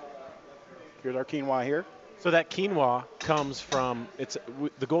that, here's our quinoa here. So that quinoa comes from,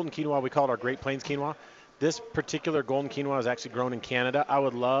 the golden quinoa, we call it our Great Plains quinoa. This particular golden quinoa is actually grown in Canada. I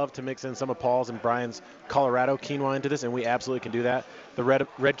would love to mix in some of Paul's and Brian's Colorado quinoa into this, and we absolutely can do that. The red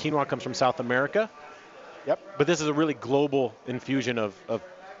quinoa comes from South America. Yep. But this is a really global infusion of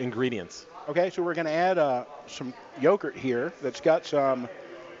ingredients. Okay, so we're going to add some yogurt here that's got some,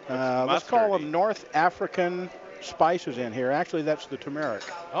 let's call them North African spices in here. Actually, that's the turmeric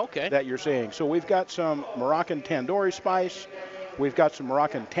that you're seeing. So we've got some Moroccan tandoori spice. We've got some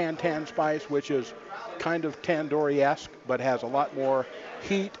Moroccan tantan spice, which is kind of tandoori-esque, but has a lot more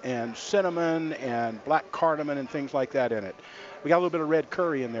heat and cinnamon and black cardamom and things like that in it. We got a little bit of red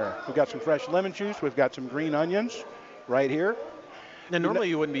curry in there. We've got some fresh lemon juice. We've got some green onions right here. Now, normally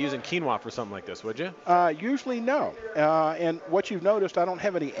you wouldn't be using quinoa for something like this, would you? Usually no. And what you've noticed, I don't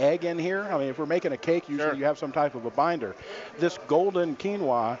have any egg in here. I mean, if we're making a cake, usually you have some type of a binder. This golden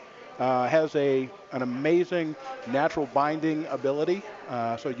quinoa has an amazing natural binding ability,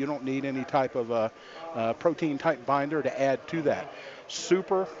 so you don't need any type of a protein-type binder to add to that.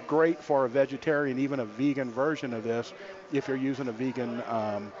 Super great for a vegetarian, even a vegan version of this, if you're using a vegan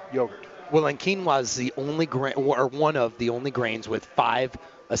yogurt. Well, and quinoa is the only grain, or one of the only grains with 5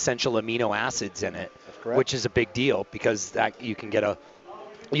 essential amino acids in it, which is a big deal because that you can get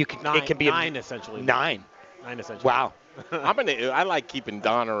it can be nine essentially. 9 essentially. Wow. I like keeping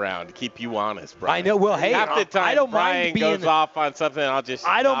Don around to keep you honest, Brian. I know. Well, hey, half the time I don't Brian mind being goes off on something, I'll just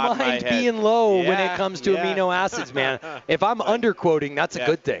I don't nod my mind head. being low when Yeah, it comes to amino acids, man. If I'm underquoting, that's a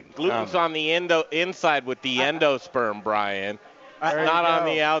good thing. Gluten's on the inside with the endosperm, Brian. There Not you on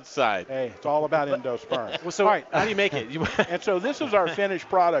go. the outside. Hey, it's all about endosperm. Well, so all right. how do you make it? And so this is our finished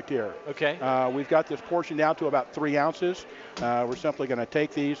product here. Okay. We've got this portioned down to about 3 ounces. We're simply going to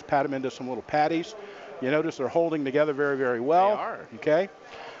take these, pat them into some little patties. You notice they're holding together very, very well. They are. Okay.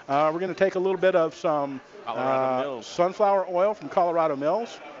 We're going to take a little bit of some sunflower oil from Colorado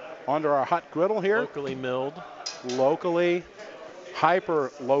Mills onto our hot griddle here. Locally milled. Locally,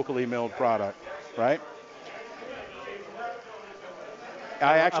 hyper locally milled product, right?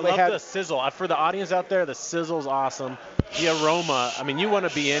 I love the sizzle. For the audience out there, the sizzle's awesome. The aroma. I mean, you want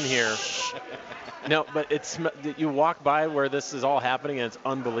to be in here. No, but you walk by where this is all happening, and it's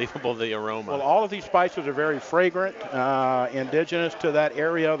unbelievable, the aroma. Well, all of these spices are very fragrant, indigenous to that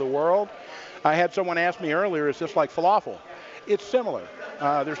area of the world. I had someone ask me earlier, is this like falafel? It's similar.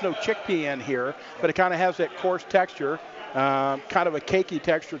 There's no chickpea in here, but it kind of has that coarse texture, kind of a cakey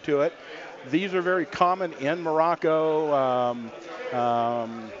texture to it. These are very common in Morocco,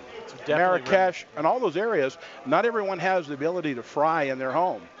 Marrakesh, and all those areas. Not everyone has the ability to fry in their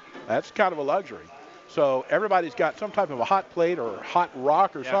home. That's kind of a luxury. So everybody's got some type of a hot plate or hot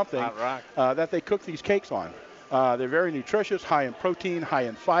rock or something hot rock. that they cook these cakes on. They're very nutritious, high in protein, high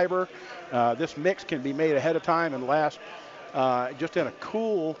in fiber. This mix can be made ahead of time and last just in a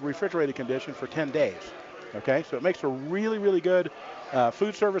cool refrigerated condition for 10 days. Okay, so it makes a really, really good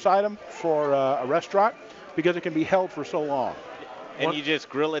food service item for a restaurant because it can be held for so long. And you just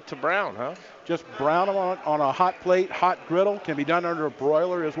grill it to brown, huh? Just brown them on a hot plate, hot griddle. Can be done under a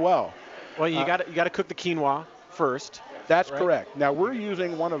broiler as well. Well, you got to cook the quinoa first. That's correct. Now we're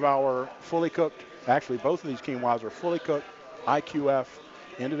using one of our fully cooked. Actually, both of these quinoas are fully cooked, IQF,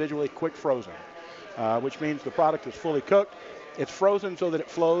 individually quick frozen, which means the product is fully cooked. It's frozen so that it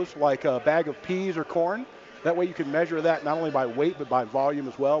flows like a bag of peas or corn. That way you can measure that not only by weight but by volume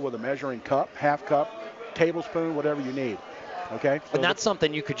as well with a measuring cup, half cup, tablespoon, whatever you need. Okay. And that's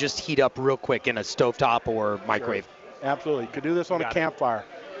something you could just heat up real quick in a stovetop or microwave. Sure. Absolutely. You could do this on a campfire.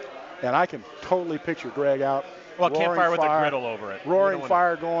 And I can totally picture Greg out. Well, campfire with a griddle over it. Roaring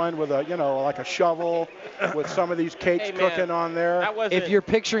fire going with a, like a shovel with some of these cakes cooking on there. If you're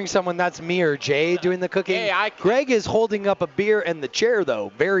picturing someone, that's me or Jay doing the cooking. Hey, Greg is holding up a beer and the chair, though,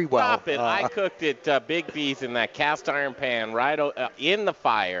 very well. Stop it. I cooked it Big B's in that cast iron pan right in the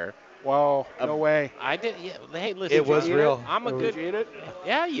fire. Whoa, no way. I did. Yeah, hey, listen. It was real. I'm a good. Did you eat it?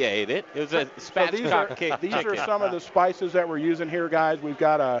 Yeah, you ate it. It was a spatchcock cake. These are some of the spices that we're using here, guys. We've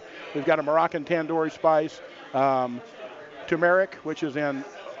got a Moroccan tandoori spice, turmeric, which is in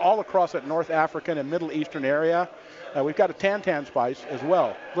all across that North African and Middle Eastern area. We've got a tantan spice as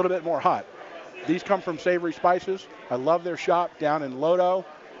well, a little bit more hot. These come from Savory Spices. I love their shop down in Lodo.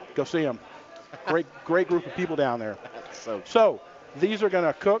 Go see them. Great group of people down there. So these are going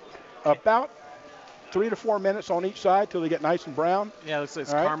to cook about 3 to 4 minutes on each side till they get nice and brown. Yeah, it's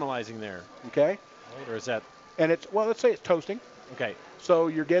caramelizing there. Okay. Or is that? And let's say it's toasting. Okay. So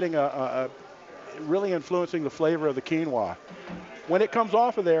you're getting a really influencing the flavor of the quinoa. When it comes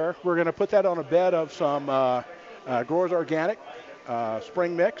off of there, we're going to put that on a bed of some Growers Organic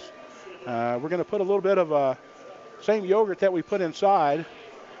spring mix. We're going to put a little bit of same yogurt that we put inside,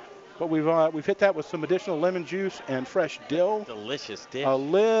 but we've hit that with some additional lemon juice and fresh dill. Delicious dish. A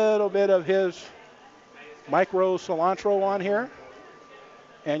little bit of his micro cilantro on here,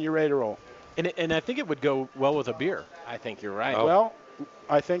 and you're ready to roll. And I think it would go well with a beer. I think you're right. Well,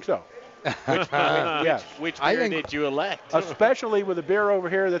 I think so. Which beer did you elect? Especially with the beer over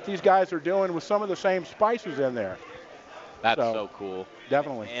here that these guys are doing with some of the same spices in there. That's so cool.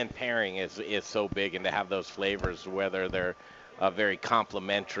 Definitely. And pairing is so big, and to have those flavors, whether they're very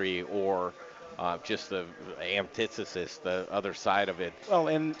complementary or just the antithesis, the other side of it. Well,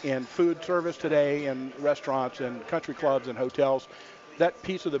 in food service today, in restaurants and country clubs and hotels, that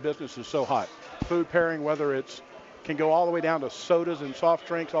piece of the business is so hot. Food pairing, whether it's can go all the way down to sodas and soft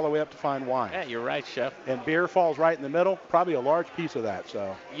drinks, all the way up to fine wine. Yeah, you're right, Chef. And beer falls right in the middle, probably a large piece of that.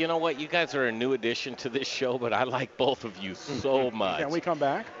 So. You know what? You guys are a new addition to this show, but I like both of you so much. Can we come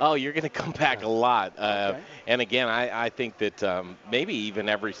back? Oh, you're going to come back a lot. Okay. And again, I think that maybe even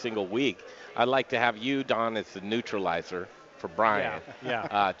every single week, I'd like to have you, Don, as the neutralizer for Brian.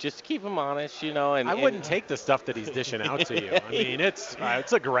 Yeah. Just to keep him honest, And I wouldn't take the stuff that he's dishing out to you. I mean, it's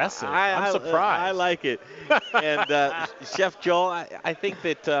aggressive. I'm surprised. I like it. And Chef Joel, I think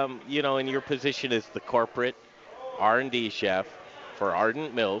that in your position as the corporate R&D chef for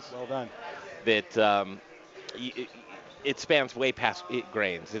Ardent Mills. Well done. That it spans way past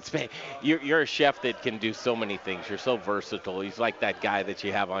grains. You're a chef that can do so many things. You're so versatile. He's like that guy that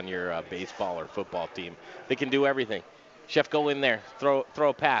you have on your baseball or football team that can do everything. Chef, go in there, throw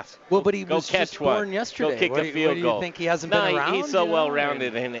a pass. Well, but he go was catch just one. born yesterday. Go kick a field goal. What do you goal. think he hasn't been around? He's so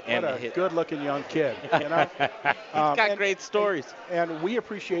well-rounded. What a good-looking young kid. He's got great stories. And we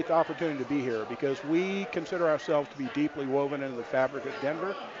appreciate the opportunity to be here because we consider ourselves to be deeply woven into the fabric of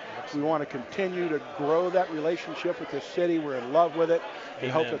Denver. We want to continue to grow that relationship with this city. We're in love with it. We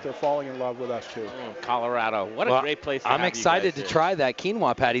hope that they're falling in love with us, too. Colorado. What a great place to have I'm excited to try that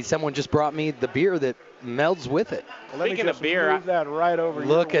quinoa patty. Someone just brought me the beer that melds with it. Well, Speaking of beer, move that right over.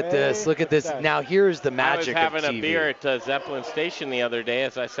 Look at this. Look at this. Now here's the magic I was of having TV. a beer at Zeppelin Station the other day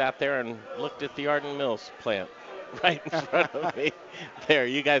as I sat there and looked at the Arden Mills plant right in front of me. There,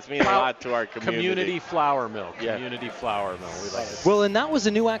 you guys mean a lot to our community. Community flour mill. Yeah. Community flour mill. We like it. Well, and that was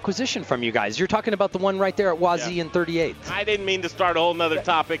a new acquisition from you guys. You're talking about the one right there at Wazee and 38th. I didn't mean to start a whole nother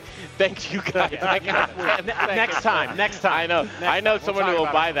topic. Thank you guys. Next time. I know someone who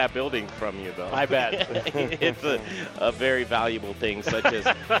will buy that building from you, though. I bet. It's a very valuable thing, such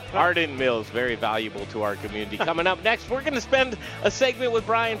as Arden Mills, very valuable to our community. Coming up next, we're going to spend a segment with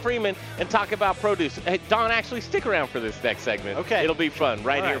Brian Freeman and talk about produce. Hey, Don, actually stick around for this next segment. Okay. It'll be fun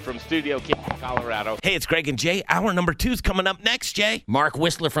right here from Studio Kitchen, Colorado. Hey, it's Greg and Jay. Hour number 2's coming up next, Jay. Mark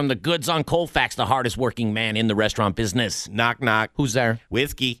Whistler from the Goods on Colfax, the hardest working man in the restaurant business. Knock, knock. Who's there?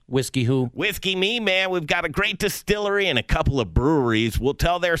 Whiskey. Whiskey who? Whiskey me, man. We've got a great distillery and a couple of breweries. We'll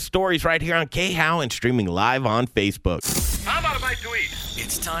tell their stories right here on KHOW and streaming live on Facebook. How about a bite to eat?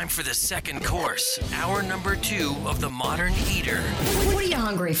 It's time for the second course, hour number 2 of The Modern Eater. What are you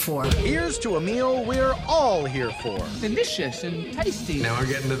hungry for? Here's to a meal we're all here for. Delicious and tasty. Now we're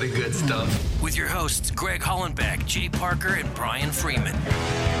getting to the good stuff. With your hosts, Greg Hollenbeck, Jay Parker, and Brian Freeman.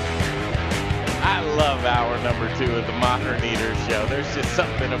 I love hour number 2 of the Modern Eater Show. There's just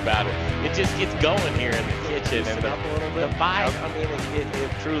something about it. It just gets going here in the kitchen. And the vibe, I mean,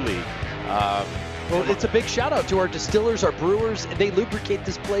 it truly... Well, it's a big shout out to our distillers, our brewers. They lubricate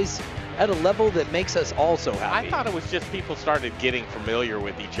this place at a level that makes us all so happy. I thought it was just people started getting familiar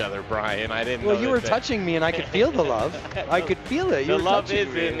with each other, Brian. I didn't know. Well, you were touching me, and I could feel the love. I could feel it. The love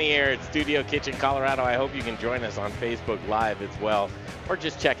is in the air at Studio Kitchen, Colorado. I hope you can join us on Facebook Live as well. Or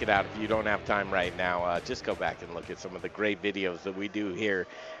just check it out if you don't have time right now. Just go back and look at some of the great videos that we do here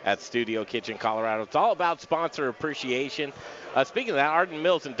at Studio Kitchen, Colorado. It's all about sponsor appreciation. Speaking of that, Arden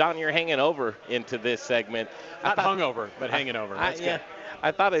Mills, and Don, you're hanging over into this segment. Not hungover, but hanging over. That's good.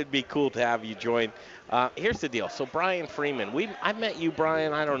 I thought it'd be cool to have you join. Here's the deal. So Brian Freeman, I met you,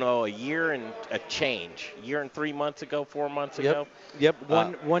 Brian, I don't know, a year and 3 months ago, 4 months ago. Yep,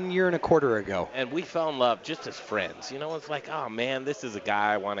 1 year and a quarter ago. And we fell in love just as friends. You know, it's like, oh, man, this is a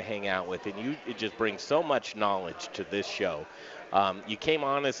guy I want to hang out with. And it just brings so much knowledge to this show. You came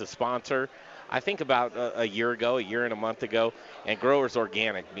on as a sponsor, I think about a year and a month ago, and Growers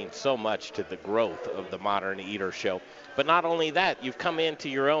Organic means so much to the growth of the Modern Eater Show. But not only that, you've come into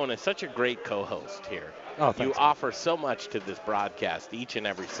your own as such a great co-host here. Oh, thanks, you man. offer so much to this broadcast each and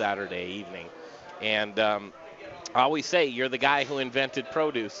every Saturday evening. And I always say you're the guy who invented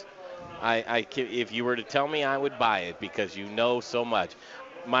produce. If you were to tell me, I would buy it because you know so much.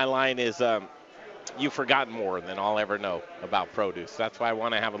 My line is, you've forgotten more than I'll ever know about produce. That's why I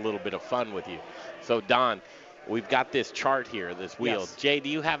want to have a little bit of fun with you. So, Don, we've got this chart here, this wheel. Yes. Jay, do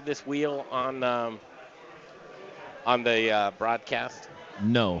you have this wheel on the broadcast?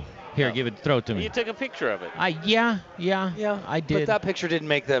 No. Here, throw it to me. You took a picture of it. Yeah, I did. But that picture didn't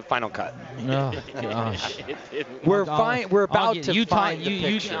make the final cut. Oh, gosh. It didn't. We're about to find the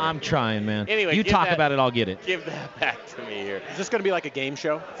picture. I'm trying, man. Anyway, you talk about it, I'll get it. Give that back to me here. Is this going to be like a game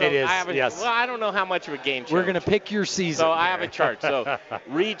show? So it is, yes. Well, I don't know how much of a game show. We're going to pick your season. So I have a chart. So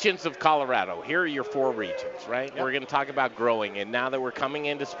regions of Colorado. Here are your 4 regions, right? Yep. We're going to talk about growing. And now that we're coming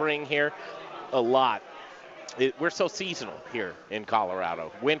into spring here, a lot. We're so seasonal here in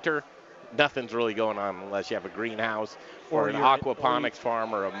Colorado. Winter, nothing's really going on unless you have a greenhouse or an aquaponics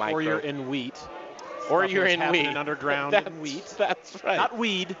farm or a micro. Or you're in wheat. Or you're in wheat. Underground in wheat. That's right. Not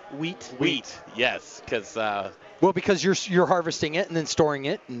weed, wheat. Wheat, yes, because because you're harvesting it and then storing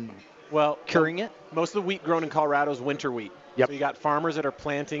it and curing it. Most of the wheat grown in Colorado is winter wheat. Yep. So you got farmers that are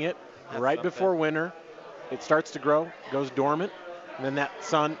planting it right before winter. It starts to grow, goes dormant, and then that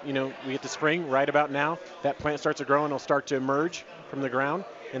sun, we get to spring right about now. That plant starts to grow and it'll start to emerge from the ground.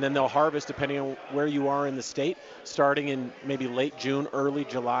 And then they'll harvest, depending on where you are in the state, starting in maybe late June, early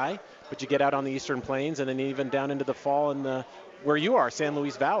July. But you get out on the eastern plains and then even down into the fall in where you are, San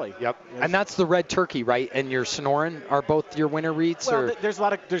Luis Valley. Yep. And that's the red turkey, right? And your Sonoran are both your winter wheats? Well, there's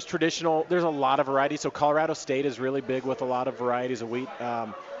a lot of varieties. So Colorado State is really big with a lot of varieties of wheat.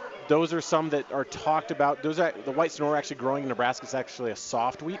 Those are some that are talked about. The white Sonora actually growing in Nebraska is actually a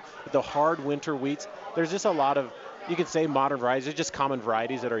soft wheat. But the hard winter wheats, there's just a lot of, you could say modern varieties. They're just common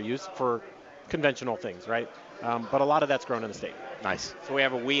varieties that are used for conventional things, right? But a lot of that's grown in the state. Nice. So we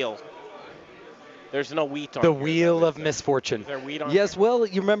have a wheel. There's no wheat on the here. Wheel of misfortune. Is there wheat on Yes, here? well,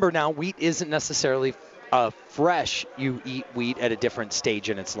 you remember now, wheat isn't necessarily fresh. You eat wheat at a different stage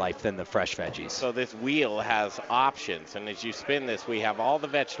in its life than the fresh veggies. So this wheel has options, and as you spin this, we have all the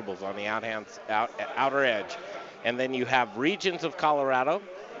vegetables on the outer edge, and then you have regions of Colorado,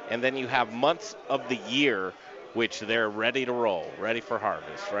 and then you have months of the year which they're ready to roll, ready for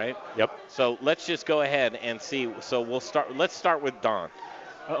harvest, right? Yep. So let's just go ahead and see. So let's start with Don.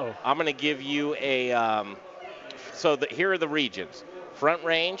 Uh-oh. I'm going to give you a, here are the regions. Front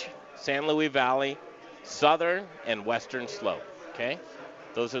Range, San Luis Valley, Southern, and Western Slope, okay?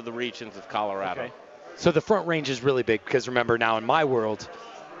 Those are the regions of Colorado. Okay. So the Front Range is really big because remember now in my world,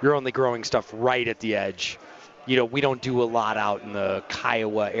 you're only growing stuff right at the edge. We don't do a lot out in the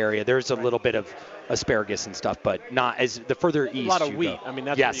Kiowa area. There's a little bit of asparagus and stuff, but not as the further east. A lot of you wheat. Go. I mean,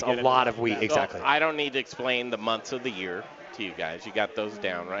 that's yes, where you a get lot into of wheat. that. Exactly. So I don't need to explain the months of the year to you guys. You got those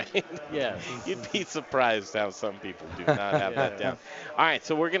down, right? Yes. You'd be surprised how some people do not have that down. All right,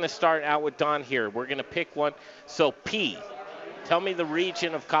 so we're going to start out with Don here. We're going to pick one. So pea. Tell me the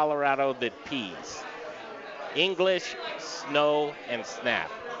region of Colorado that peas. English, snow, and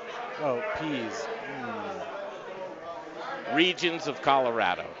snap. Oh, peas. Regions of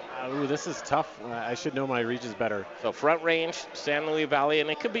Colorado. Ooh, this is tough. I should know my regions better. So Front Range, San Luis Valley, and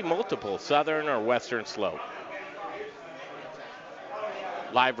it could be multiple, Southern or Western Slope.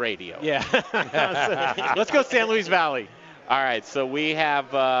 Live radio. Yeah. Let's go San Luis Valley. All right, so we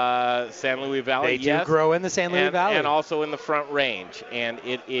have San Luis Valley. They do grow in the San Luis Valley. And also in the Front Range. And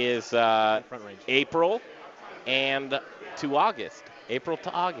it is April and to August. April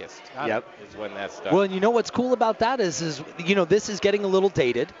to August. Yep. Is when that's done. Well, and you know what's cool about that is this is getting a little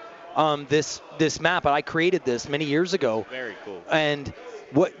dated. This map, I created this many years ago. Very cool. And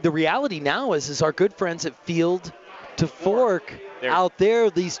what the reality now is our good friends at Field to Fork out there,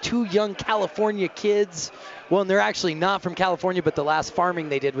 these two young California kids. Well, and they're actually not from California, but the last farming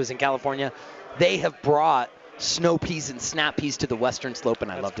they did was in California. They have brought snow peas and snap peas to the Western Slope, and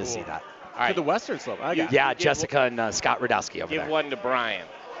I love to see that. All right. To the Western Slope. Jessica and Scott Radowski over Give there. one to Brian.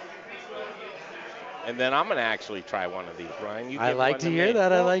 And then I'm going to actually try one of these, Brian. I like to hear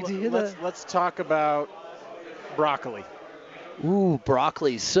that. I like to hear that. Let's talk about broccoli. Ooh,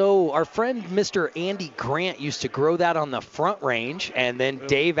 broccoli. So our friend Mr. Andy Grant used to grow that on the Front Range, and then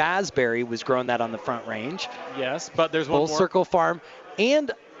Dave Asbury was growing that on the Front Range. Yes, but there's one more. Full Circle Farm.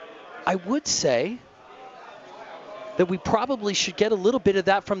 And I would say that we probably should get a little bit of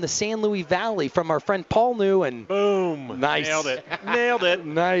that from the San Luis Valley from our friend Paul New. And boom, nice, nailed it, nailed it,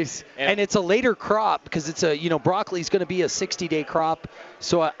 nice. And it's a later crop because it's broccoli is going to be a 60-day crop.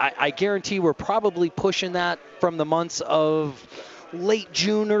 So I guarantee we're probably pushing that from the months of late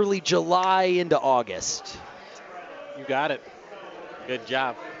June, early July into August. You got it. Good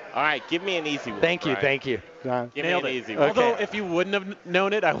job. All right, give me an easy one. Thank you, Brian. thank you. Give Nailed me an it. easy one. Although if you wouldn't have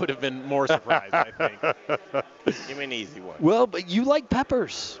known it, I would have been more surprised, I think. Give me an easy one. Well, but you like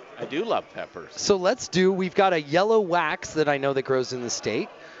peppers. I do love peppers. So we've got a yellow wax that I know that grows in the state,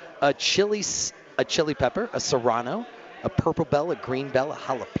 a chili pepper, a serrano, a purple bell, a green bell, a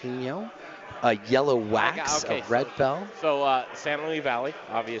jalapeno, a yellow wax, a red bell. So San Luis Valley,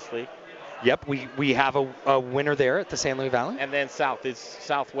 obviously. Yep, we have a winner there at the San Luis Valley. And then south. Is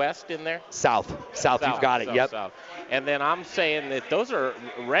Southwest in there? South, you've got it, yep. South. And then I'm saying that those are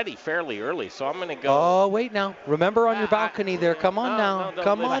ready fairly early, so I'm going to go. Oh, wait now. Remember on your balcony there. Come on now.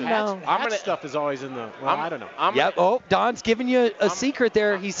 Come on now. Hatch stuff is always in the, I don't know. Yep, Don's giving you a secret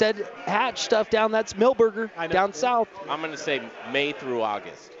there. He said hatch stuff down, that's Millburger, down south. I'm going to say May through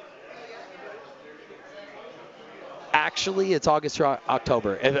August. Actually, it's August or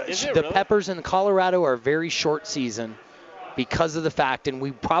October. The peppers in Colorado are very short season because of the fact, and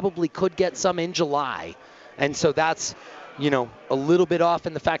we probably could get some in July. And so that's, a little bit off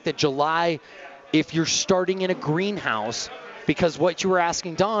in the fact that July, if you're starting in a greenhouse, because what you were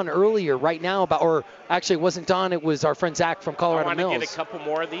asking Don earlier right now about, or actually it wasn't Don, it was our friend Zach from Colorado Mills. I want to get a couple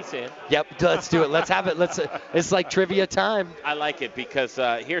more of these in. Yep, let's do it. Let's have it. It's like trivia time. I like it because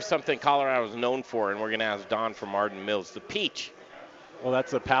here's something Colorado is known for, and we're going to ask Don from Arden Mills, the peach. Well,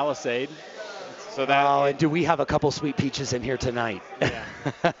 that's a Palisade. So that. Oh, and do we have a couple sweet peaches in here tonight? Yeah,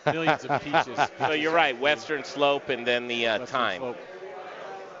 millions of peaches. So you're right, Western Slope and then the thyme.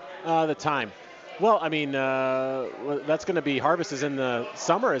 The thyme. Well, I mean, that's going to be harvest is in the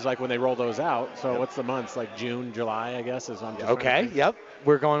summer is like when they roll those out. So what's the months? Like June, July, I guess is on. Okay, yep.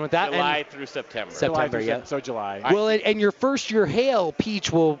 We're going with that. July through September. So July. Well, and your Hale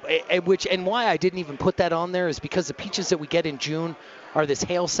peach will, and why I didn't even put that on there is because the peaches that we get in June are this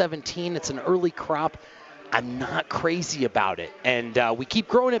Hale 17. It's an early crop. I'm not crazy about it. And we keep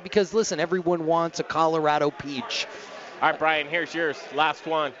growing it because, listen, everyone wants a Colorado peach. All right, Brian, here's yours. Last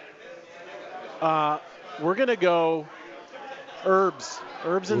one. We're going to go herbs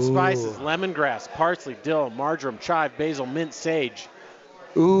and spices, lemongrass, parsley, dill, marjoram, chive, basil, mint, sage.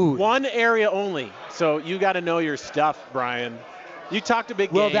 Ooh. One area only. So you got to know your stuff, Brian. You talked a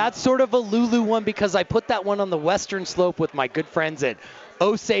big Well, game. that's sort of a Lulu one because I put that one on the western slope with my good friends at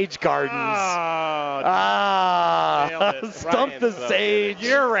Osage Gardens. Stump the sage.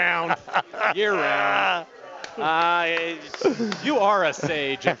 Year round. Year round. You are a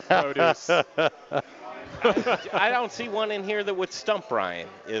sage in produce. I don't see one in here that would stump Brian,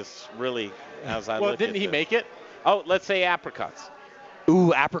 is really, as I look at didn't he this. make it? Oh, let's say apricots.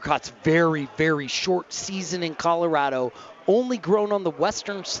 Ooh, apricots, very, very short season in Colorado, only grown on the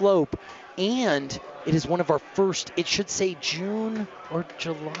western slope, and it is one of our first, it should say June or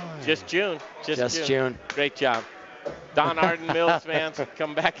July. Just June. Just June. Great job. Don Arden Mills fans,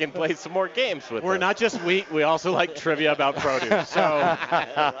 come back and play some more games with us. We're not just wheat, we also like trivia about produce. So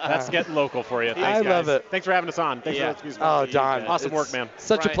let's get local for you. Thanks, I love guys. it. Thanks for having us on. Thanks for letting us Oh, Don. Awesome work, man.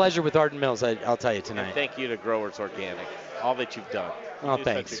 Such Brian, a pleasure with Arden Mills, I'll tell you tonight. And thank you to Growers Organic, all that you've done. Oh, do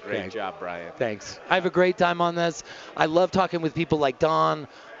thanks, such a great Greg. job, Brian. Thanks. I have a great time on this. I love talking with people like Don,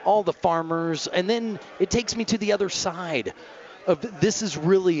 all the farmers, and then it takes me to the other side of this is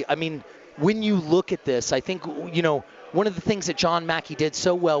really, I mean, when you look at this, I think, you know, one of the things that John Mackey did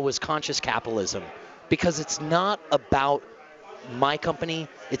so well was conscious capitalism, because it's not about my company,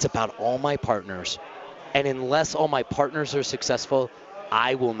 it's about all my partners. And unless all my partners are successful,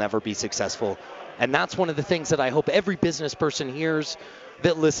 I will never be successful. And that's one of the things that I hope every business person hears,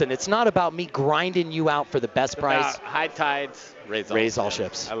 that listen, it's not about me grinding you out for the best price. High tides, raise all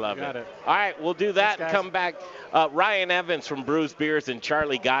ships. I love it. All right, we'll do that and come back. Ryan Evans from Brews Beers and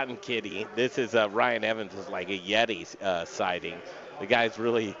Charlie Gotten Kitty. This is Ryan Evans is like a Yeti sighting. The guy's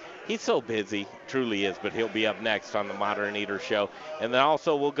really, he's so busy, truly is, but he'll be up next on the Modern Eater Show. And then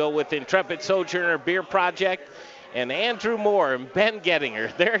also we'll go with Intrepid Sojourner Beer Project. And Andrew Moore and Ben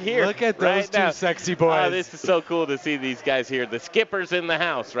Gettinger, they're here. Look at right those two now. sexy boys. Oh, this is so cool to see these guys here. The skippers in the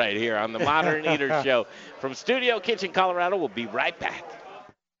house right here on the Modern Eater Show. From Studio Kitchen, Colorado, we'll be right back.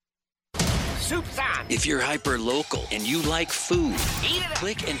 Soup's on. If you're hyper local and you like food,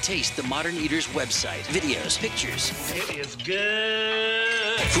 click and taste the Modern Eater's website. Videos, pictures. It is good.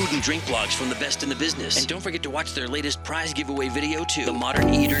 Food and drink blogs from the best in the business. And don't forget to watch their latest prize giveaway video too.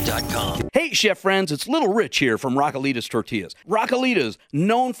 TheModernEater.com. Hey, chef friends, it's Little Rich here from Raquelitas Tortillas. Raquelitas,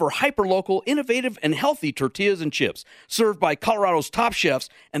 known for hyper-local, innovative, and healthy tortillas and chips, served by Colorado's top chefs,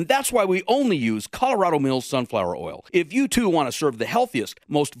 and that's why we only use Colorado Mills sunflower oil. If you too want to serve the healthiest,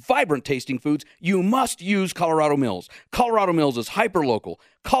 most vibrant-tasting foods, you must use Colorado Mills. Colorado Mills is hyper-local,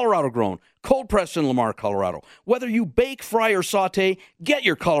 Colorado-grown, cold-pressed in Lamar, Colorado. Whether you bake, fry, or saute, get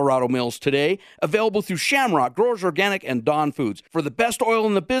your Colorado Mills today. Available through Shamrock, Growers Organic, and Dawn Foods. For the best oil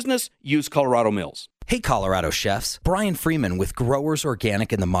in the business, use Colorado Mills. Hey, Colorado chefs. Brian Freeman with Growers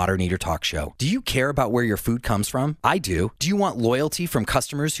Organic and the Modern Eater Talk Show. Do you care about where your food comes from? I do. Do you want loyalty from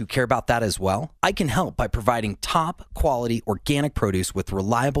customers who care about that as well? I can help by providing top quality organic produce with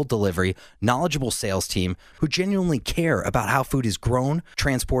reliable delivery, knowledgeable sales team who genuinely care about how food is grown,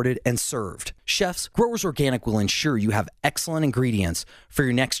 transported, and served. Chefs, Growers Organic will ensure you have excellent ingredients for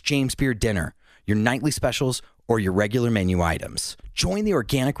your next James Beard dinner, your nightly specials, or your regular menu items. Join the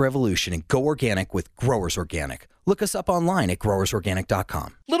organic revolution and go organic with Growers Organic. Look us up online at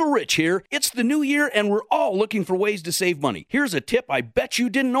growersorganic.com. Little Rich here. It's the new year and we're all looking for ways to save money. Here's a tip I bet you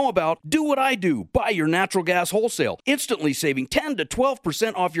didn't know about. Do what I do. Buy your natural gas wholesale. Instantly saving 10 to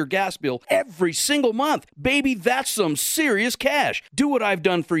 12% off your gas bill every single month. Baby, that's some serious cash. Do what I've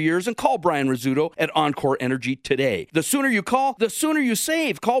done for years and call Brian Rizzuto at Encore Energy today. The sooner you call, the sooner you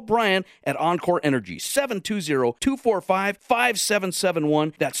save. Call Brian at Encore Energy.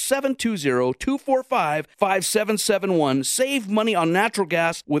 720-245-5771. That's 720-245-5771. Save money on natural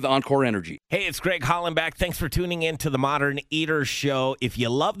gas with Encore Energy. Hey, it's Greg Hollenbach. Thanks for tuning in to the Modern Eater Show. If you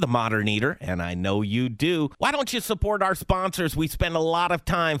love the Modern Eater, and I know you do, why don't you support our sponsors? We spend a lot of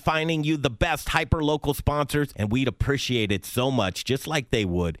time finding you the best hyper-local sponsors, and we'd appreciate it so much, just like they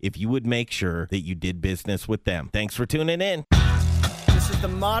would, if you would make sure that you did business with them. Thanks for tuning in. This is the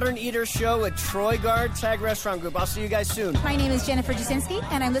Modern Eater Show at Troy Guard Tag Restaurant Group. I'll see you guys soon. My name is Jennifer Jasinski,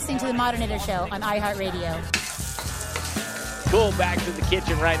 and I'm listening to the Modern Eater Show on iHeartRadio. Cool, back to the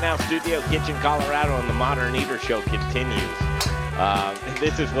kitchen right now. Studio Kitchen, Colorado, and the Modern Eater Show continues.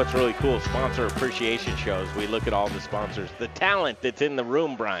 This is what's really cool, sponsor appreciation shows. We look at all the sponsors, the talent that's in the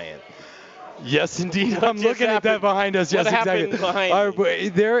room, Brian. Yes, indeed. I'm looking at that behind us. Yes, exactly. Behind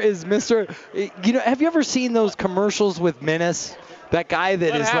there is Mr. You know, have you ever seen those commercials with Menace? That guy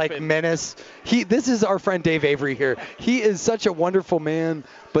that What is happened? like menace. This is our friend Dave Avery here. He is such a wonderful man,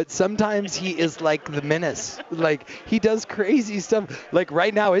 but sometimes he is like the menace. Like he does crazy stuff. Like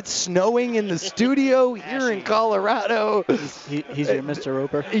right now, it's snowing in the studio here in Colorado. He's your Mr.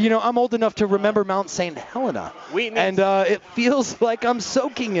 Roper. You know, I'm old enough to remember Mount St. Helena, and it feels like I'm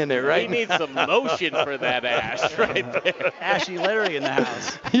soaking in it right We need some lotion for that ash right there. Ashy Larry in the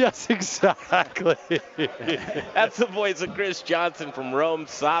house. Yes, exactly. That's the voice of Chris Johnson from Rome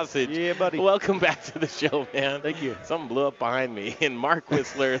Sausage. Yeah, buddy. Welcome back to the show, man. Thank you. Something blew up behind me. And Mark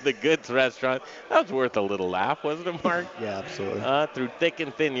Whistler, the Goods Restaurant. That was worth a little laugh, wasn't it, Mark? Yeah, absolutely. Through thick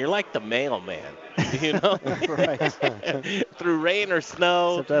and thin. You're like the mailman, you know? Right. Through rain or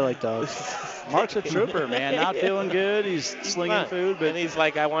snow. Except I like dogs. Mark's a trooper, man. Not feeling good. He's slinging not. food, but And he's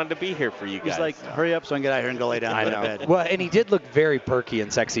like, I wanted to be here for you guys. he's like, hurry up so I can get out here and go lay down I and know. go to bed. Well, and he did look very perky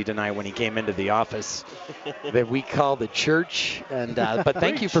and sexy tonight when he came into the office that we call the church. And but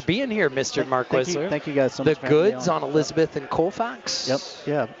thank you for being here, Mr. Mark Whistler. Thank you guys so The much for having me Goods on Elizabeth and Colfax. Yep.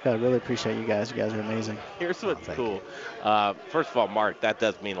 Yeah, I really appreciate you guys. You guys are amazing. Here's what's cool. First of all, Mark, that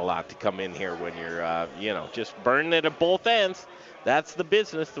does mean a lot to come in here when you're, just burning it at both ends. That's the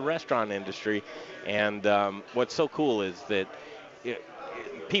business, the restaurant industry. And what's so cool is that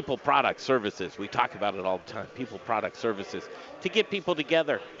people, product, services, we talk about it all the time, people, product, services, to get people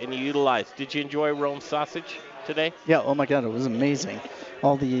together and you utilize. Did you enjoy Rome Sausage today? Yeah, oh my God, it was amazing.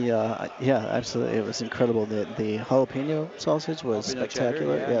 All the, yeah, absolutely, it was incredible. The jalapeno sausage was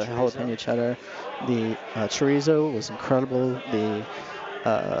spectacular. Cheddar, Jalapeno cheddar. The chorizo was incredible. The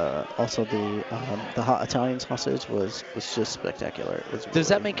also the hot Italian sausage was just spectacular. It was Does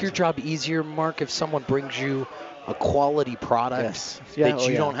that make your job easier, Mark, if someone brings you a quality product Yes. that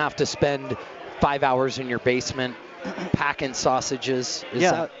you don't have to spend 5 hours in your basement packing sausages?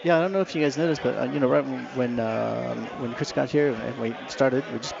 Yeah, I don't know if you guys noticed, but right when Chris got here and we started,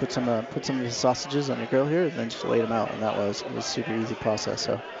 we just put some of the sausages on the grill here and then just laid them out, and it was a super easy process.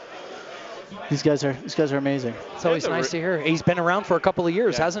 So these guys are amazing. It's always nice to hear. He's been around for a couple of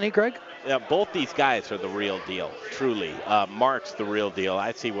years, hasn't he, Greg? Yeah, both these guys are the real deal, truly. Mark's the real deal.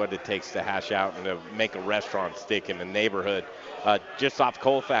 I see what it takes to hash out and to make a restaurant stick in the neighborhood. Just off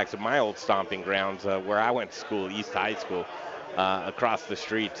Colfax, at my old stomping grounds, where I went to school, East High School, across the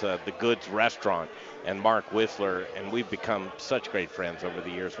street, the Goods Restaurant, and Mark Whistler, and we've become such great friends over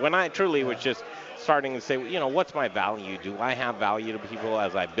the years. When I truly was just starting to say, what's my value? Do I have value to people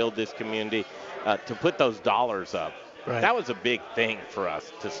as I build this community? To put those dollars up. Right. That was a big thing for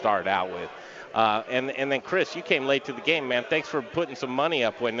us to start out with. And then, Chris, you came late to the game, man. Thanks for putting some money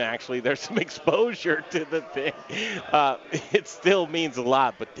up when actually there's some exposure to the thing. It still means a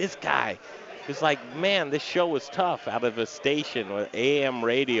lot. But this guy is like, man, this show was tough out of a station with AM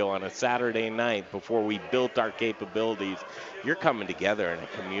radio on a Saturday night before we built our capabilities. You're coming together in a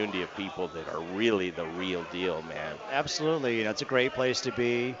community of people that are really the real deal, man. Absolutely. It's a great place to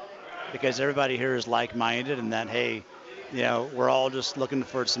be because everybody here is like-minded and that, hey, we're all just looking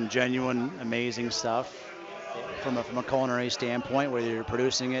for some genuine, amazing stuff from a culinary standpoint, whether you're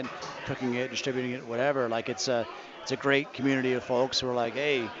producing it, cooking it, distributing it, whatever. Like it's a great community of folks who are like,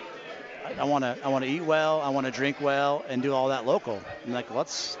 hey, I want to eat well, I want to drink well, and do all that local. And like,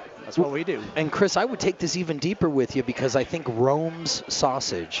 that's what we do. And Chris, I would take this even deeper with you because I think Rome's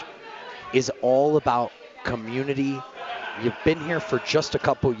Sausage is all about community. You've been here for just a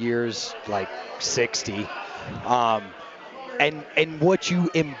couple years, like 60. And what you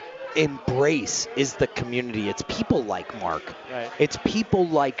embrace is the community. It's people like Mark. Right. It's people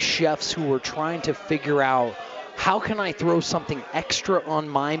like chefs who are trying to figure out, how can I throw something extra on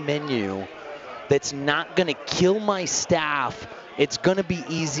my menu that's not going to kill my staff? It's going to be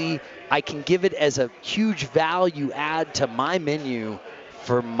easy. I can give it as a huge value add to my menu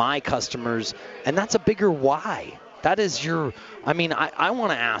for my customers. And that's a bigger why. That is I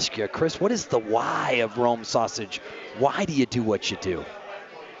want to ask you, Chris, what is the why of Rome Sausage? Why do you do what you do?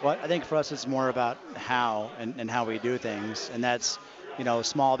 Well, I think for us it's more about how and how we do things. And that's,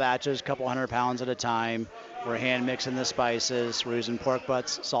 small batches, a couple 100 pounds at a time. We're hand mixing the spices. We're using pork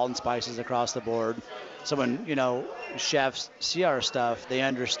butts, salt and spices across the board. So when, chefs see our stuff, they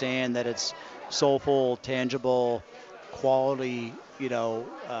understand that it's soulful, tangible, quality,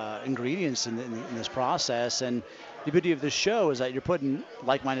 ingredients in this process. And the beauty of this show is that you're putting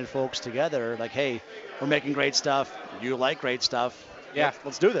like-minded folks together. Like, hey, we're making great stuff. You like great stuff. Yeah,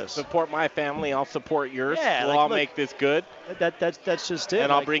 let's do this. Support my family. I'll support yours. Yeah, we'll like, all look, make this good. That's just it.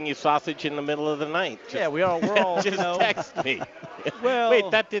 And I'll bring you sausage in the middle of the night. Yeah, we're all just text me. Well,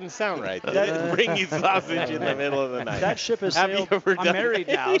 wait, that didn't sound right. Bring you sausage in the middle of the night. That ship has Have sailed. you ever I'm done married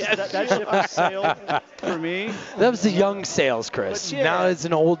that? now. So that ship has sailed for me. That was the young sales, Chris. But yeah. Now it's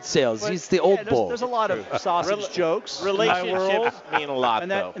an old sales. He's the old bull. There's a lot of sausage jokes. Relationships in my world, mean a lot,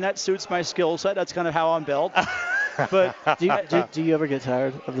 though. And that suits my skill set. That's kind of how I'm built. But do you ever get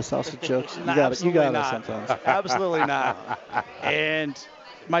tired of the sausage jokes? You got it. You got it sometimes. Absolutely not. And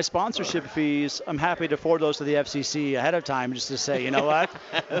my sponsorship fees, I'm happy to forward those to the FCC ahead of time just to say, you know what,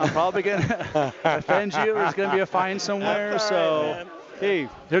 I'm probably going to offend you. There's going to be a fine somewhere. So, hey,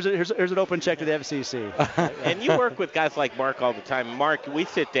 here's an open check to the FCC. And you work with guys like Mark all the time. Mark, we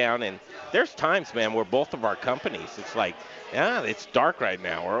sit down and there's times, man, where both of our companies, it's like, yeah, it's dark right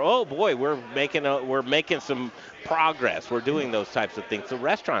now, or oh boy, we're making some progress. We're doing those types of things. The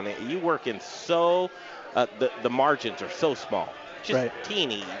restaurant, you work in the margins are so small, just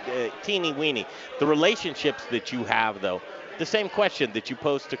teeny weeny. The relationships that you have, though, the same question that you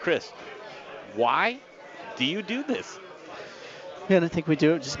posed to Chris: why do you do this? Yeah, and I think we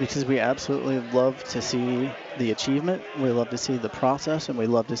do it just because we absolutely love to see the achievement. We love to see the process, and we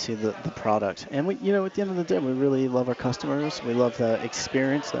love to see the product. And we, at the end of the day, we really love our customers. We love the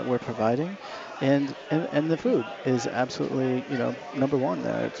experience that we're providing, and the food is absolutely, number one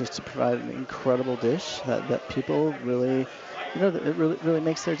there, just to provide an incredible dish that people really, that it really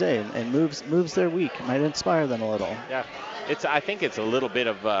makes their day and moves their week. Might inspire them a little. Yeah. I think it's a little bit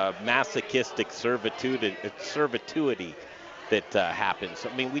of masochistic servitude that happens.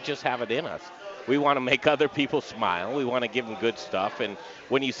 I mean, we just have it in us. We want to make other people smile. We want to give them good stuff. And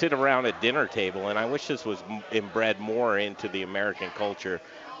when you sit around a dinner table, and I wish this was inbred more into the American culture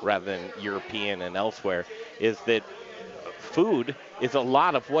rather than European and elsewhere, is that food is a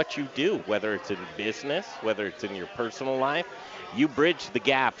lot of what you do, whether it's in business, whether it's in your personal life. You bridge the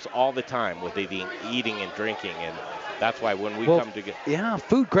gaps all the time with eating and drinking, and that's why when we come together. Yeah,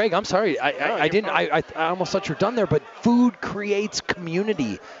 food, Greg. I'm sorry, I almost thought you were done there, but food creates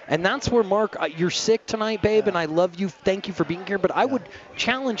community, and that's where Mark. You're sick tonight, babe, and I love you. Thank you for being here, but I would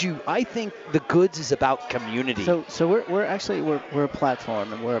challenge you. I think the goods is about community. So we're actually a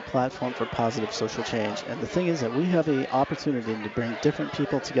platform, and we're a platform for positive social change. And the thing is that we have the opportunity to bring different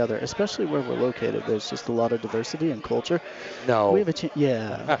people together, especially where we're located. There's just a lot of diversity and culture. No. We have a chance.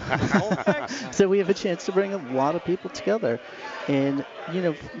 Yeah. So we have a chance to bring a lot of people together, and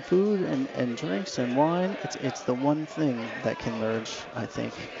food and drinks and wine, it's the one thing that can merge, I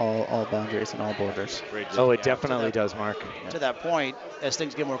think, all boundaries and all borders. Oh, it definitely does, Mark. To that point, as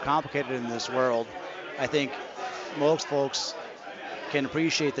things get more complicated in this world, I think most folks can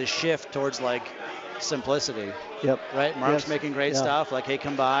appreciate the shift towards like simplicity. Yep. Right? Mark's making great stuff. Like, hey,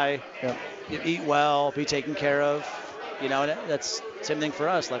 come by. Yep. Eat well, be taken care of. And that's same thing for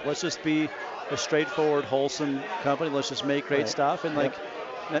us. Like, let's just be a straightforward, wholesome company. Let's just make great stuff, and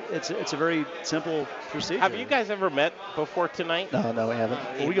it's a very simple procedure. Have you guys ever met before tonight? No, we haven't.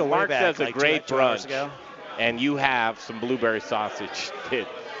 Well, we go Mark way back, does a great brunch, and you have some blueberry sausage that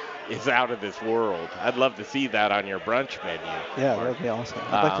is out of this world. I'd love to see that on your brunch menu. Yeah, that would be awesome.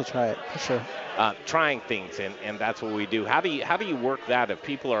 I'd like to try it for sure. Trying things, and that's what we do. How do you work that if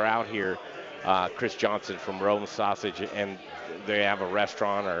people are out here? Chris Johnson from Rome Sausage, and they have a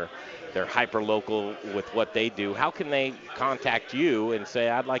restaurant or they're hyper local with what they do. How can they contact you and say,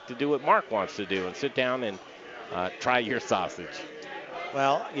 I'd like to do what Mark wants to do, and sit down and try your sausage?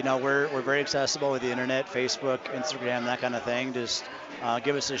 Well, we're very accessible with the internet, Facebook, Instagram, that kind of thing. Just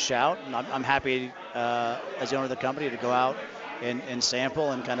give us a shout. And I'm happy as the owner of the company to go out and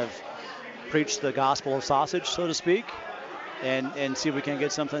sample and kind of preach the gospel of sausage, so to speak. And see if we can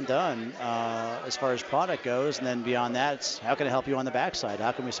get something done as far as product goes. And then beyond that, it's how can I help you on the backside?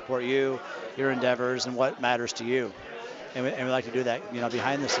 How can we support you, your endeavors, and what matters to you? And we like to do that,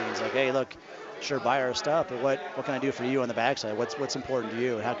 behind the scenes. Like, hey, look, sure, buy our stuff, but what can I do for you on the backside? What's important to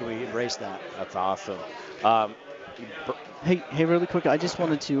you, and how can we embrace that? That's awesome. Hey, really quick, I just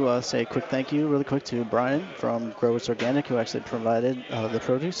wanted to say a quick thank you really quick to Brian from Growers Organic, who actually provided the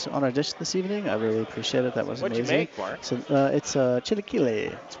produce on our dish this evening. I really appreciate it. That was What'd amazing. What'd you make, Mark? So, it's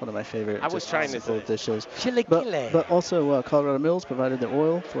chilaquile. It's one of my favorite dishes. Chilaquile. But also Colorado Mills provided the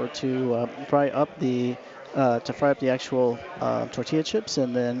oil to fry up the to fry up the actual tortilla chips,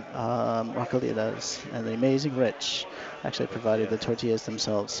 and then Rocalitas and the amazing Rich actually provided the tortillas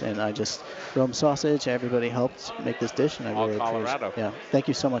themselves, and I just Rome sausage. Everybody helped make this dish, and I All really Colorado. appreciate. Yeah, thank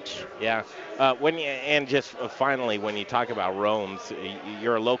you so much. Yeah. Finally, when you talk about Rome's,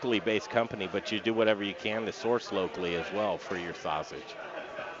 you're a locally based company, but you do whatever you can to source locally as well for your sausage.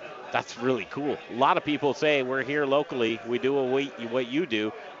 That's really cool. A lot of people say we're here locally, we do what you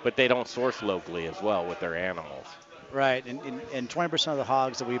do, but they don't source locally as well with their animals. Right, and 20% of the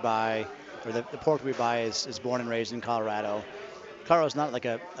hogs that we buy, or the pork we buy, is born and raised in Colorado. Colorado's not like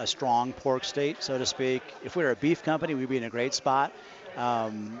a strong pork state, so to speak. If we were a beef company, we'd be in a great spot.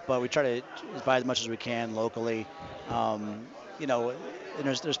 But we try to buy as much as we can locally. And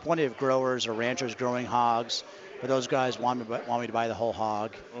there's plenty of growers or ranchers growing hogs, but those guys want me to buy the whole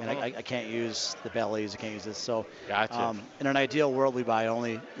hog, and I can't use the bellies. I can't use this. So, gotcha. In an ideal world, we buy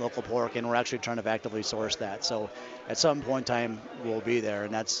only local pork, and we're actually trying to actively source that. So, at some point in time, we'll be there,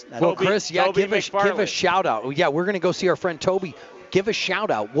 and that's well, Chris, give a shout out. Yeah, we're going to go see our friend Toby. Give a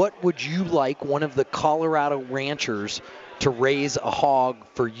shout out. What would you like one of the Colorado ranchers to raise a hog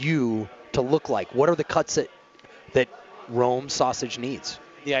for you to look like? What are the cuts that Rome sausage needs?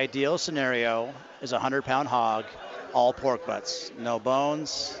 The ideal scenario is a 100-pound hog, all pork butts, no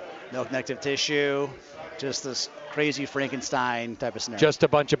bones, no connective tissue, just this crazy Frankenstein type of scenario. Just a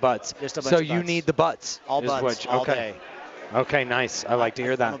bunch of butts. Just a bunch of butts. So you need the butts. All butts, all day. Okay, nice. I like to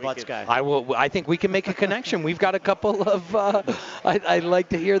hear that. I'm a butts guy. I think we can make a connection. We've got a couple of. I like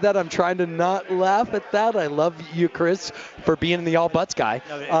to hear that. I'm trying to not laugh at that. I love you, Chris, for being the all butts guy.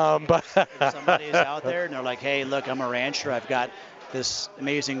 But if somebody is out there and they're like, "Hey, look, I'm a rancher. I've got this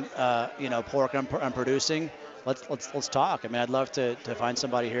amazing, pork I'm producing. Let's talk." I mean, I'd love to find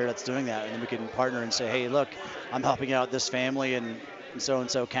somebody here that's doing that, and then we can partner and say, "Hey, look, I'm helping out this family in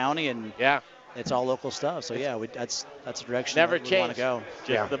so-and-so county, and it's all local stuff." So that's the direction Never we want to go.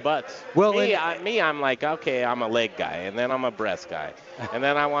 Just the butts. Well, I'm like, okay, I'm a leg guy, and then I'm a breast guy, and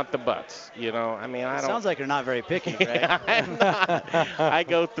then I want the butts. I don't. Sounds like you're not very picky, right? I'm not. I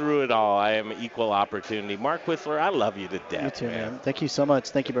go through it all. I am equal opportunity. Mark Whistler, I love you to death, You too, man. Thank you so much.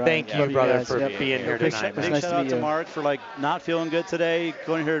 Thank you, Brian. Thank you, brother, for being here Big tonight. shout out to Mark for not feeling good today,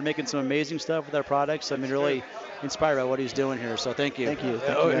 going here and making some amazing stuff with our products. I mean, really inspired by what he's doing here. So thank you. Thank you.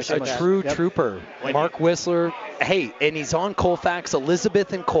 A true trooper. Mark Whistler. Hey, and he's on Colfax,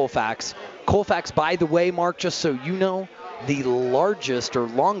 Elizabeth and Colfax. Colfax, by the way, Mark, just so you know, the largest or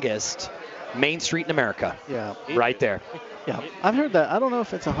longest main street in America. Yeah. Right there. Yeah, I've heard that. I don't know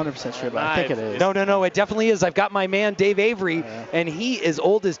if it's 100% true, but I think it is. No, it definitely is. I've got my man Dave Avery, and he is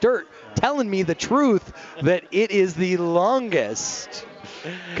old as dirt, telling me the truth that it is the longest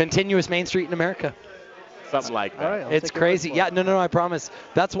continuous main street in America. Something like that. Right, it's crazy. Yeah, no, I promise.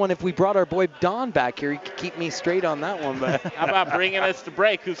 That's one. If we brought our boy Don back here, he could keep me straight on that one. But how about bringing us to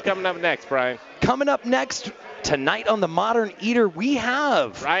break? Who's coming up next, Brian? Coming up next tonight on the Modern Eater, we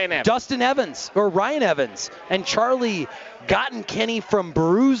have Ryan Evans and Charlie Gottenkenny from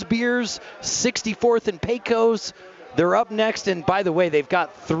Brews Beers, 64th and Pecos. They're up next, and by the way, they've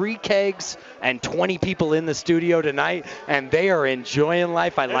got 3 kegs and 20 people in the studio tonight, and they are enjoying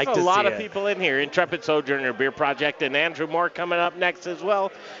life. There's a lot of people in here. Intrepid Sojourner Beer Project and Andrew Moore coming up next as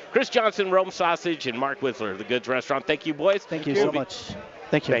well. Chris Johnson, Rome Sausage, and Mark Whistler, The Goods Restaurant. Thank you, boys. Thank you so much.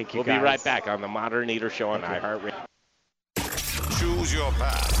 Thank you. We'll be right back on the Modern Eater Show on iHeartRadio. Choose your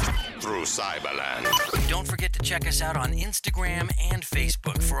path through Cyberland. Don't forget to check us out on Instagram and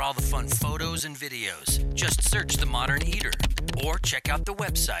Facebook for all the fun photos and videos. Just search The Modern Eater or check out the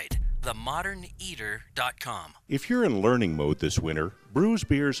website, themoderneater.com. If you're in learning mode this winter, Brews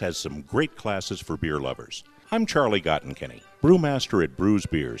Beers has some great classes for beer lovers. I'm Charlie Gottenkenny, brewmaster at Brews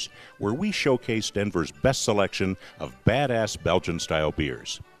Beers, where we showcase Denver's best selection of badass Belgian-style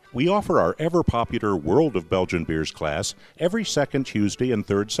beers. We offer our ever-popular World of Belgian Beers class every second Tuesday and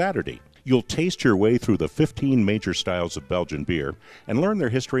third Saturday. You'll taste your way through the 15 major styles of Belgian beer and learn their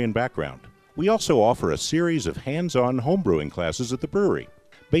history and background. We also offer a series of hands-on homebrewing classes at the brewery.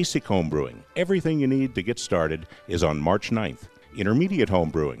 Basic homebrewing, everything you need to get started, is on March 9th. Intermediate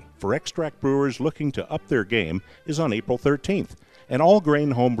homebrewing, for extract brewers looking to up their game, is on April 13th. And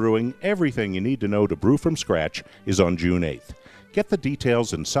all-grain homebrewing, everything you need to know to brew from scratch, is on June 8th. Get the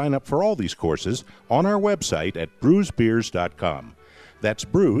details and sign up for all these courses on our website at brewsbeers.com. That's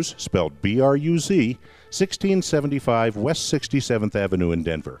Brews, spelled B-R-U-Z, 1675 West 67th Avenue in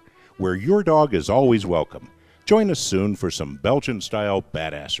Denver, where your dog is always welcome. Join us soon for some Belgian-style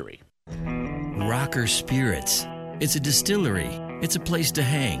badassery. Rocker Spirits. It's a distillery. It's a place to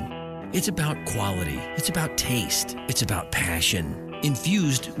hang. It's about quality. It's about taste. It's about passion.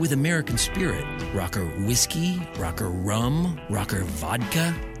 infused with American spirit. Rocker whiskey, rocker rum, rocker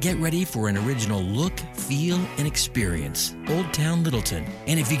vodka. Get ready for an original look, feel, and experience. Old Town Littleton.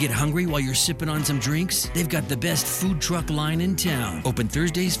 And if you get hungry while you're sipping on some drinks, they've got the best food truck line in town. Open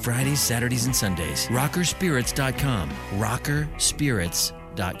Thursdays, Fridays, Saturdays, and Sundays. Rockerspirits.com.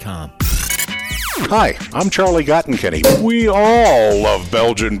 Rockerspirits.com. Hi, I'm Charlie Gottenkenny. We all love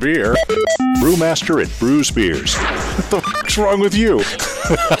Belgian beer. Brewmaster at Brews Beers. What the fuck's wrong with you?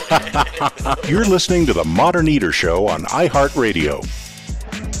 You're listening to the Modern Eater Show on iHeartRadio.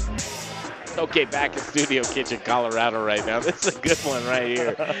 Okay, back in Studio Kitchen, Colorado right now. This is a good one right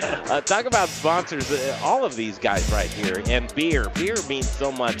here. Talk about sponsors, all of these guys right here. And beer. Beer means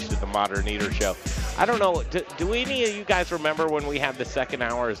so much to the Modern Eater Show. I don't know, do any of you guys remember when we had the second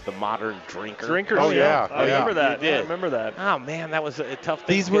hour as the Modern Drinker? Drinkers, Oh, yeah. I remember that. You did. Yeah, I remember that. Oh, man, that was a tough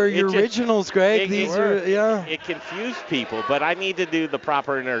thing. These were your originals, Greg. These were, yeah. It confused people, but I need to do the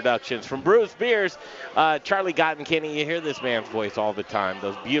proper introductions. From Brews Beers, Charlie Gottenkenny, you hear this man's voice all the time,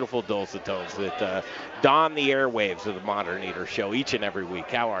 those beautiful dulcet tones that don the airwaves of the Modern Eater Show each and every week.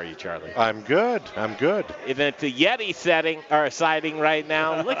 How are you, Charlie? I'm good. I'm good. And then the Yeti sighting right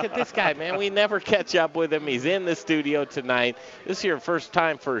now. Look at this guy, man. We never catch up with him. He's in the studio tonight. This is your first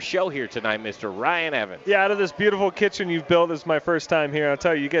time for a show here tonight, Mr. Ryan Evans. Yeah, out of this beautiful kitchen you've built, this is my first time here. I'll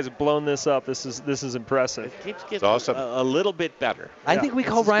tell you, you guys have blown this up. This is impressive. It keeps getting awesome. a little bit better. I think we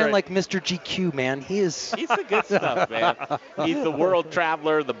call Ryan like Mr. GQ, man. He's the good stuff, man. He's the world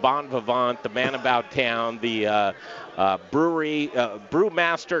traveler, the bon vivant, the man about town, the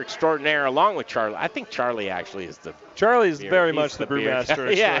brewmaster extraordinaire, along with Charlie. I think Charlie actually is the Charlie's beer. very He's much the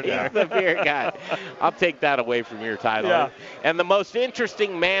brewmaster. Yeah, he's the beer guy. I'll take that away from your title. Yeah. And the most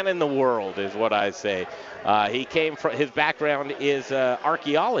interesting man in the world is what I say. He came from, his background is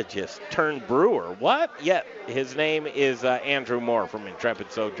archaeologist turned brewer. What? Yet his name is Andrew Moore from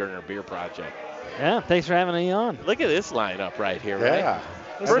Intrepid Sojourner Beer Project. Yeah, thanks for having me on. Look at this lineup right here, Yeah. right?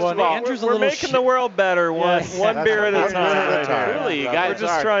 First of all, we're making the world better one beer at a time. Really, you guys we're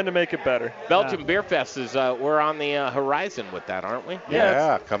just trying to make it better. Belgian Beer Fest is we're on the horizon with that, aren't we?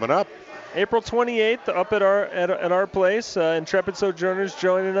 Yeah, coming up. April 28th up at our place. Intrepid Sojourners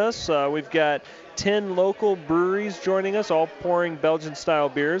joining us. We've got 10 local breweries joining us, all pouring Belgian-style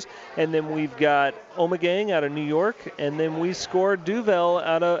beers. And then we've got Omegang out of New York, and then we scored Duvel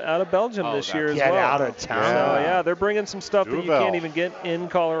out of Belgium this year as well. Get out of town. So, yeah, they're bringing some stuff that you can't even get in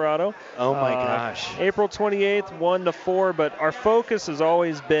Colorado. Oh, my gosh. April 28th, 1 to 4. But our focus has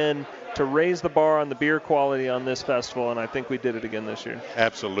always been to raise the bar on the beer quality on this festival, and I think we did it again this year.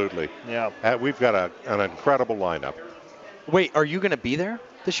 Absolutely. Yeah. We've got an incredible lineup. Wait, are you going to be there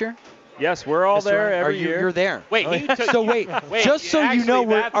this year? Yes, we're all there every year. You're there. Wait, just so you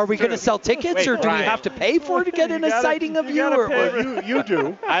know, are we going to sell tickets, or do we have to pay for it to get in a sighting of you? You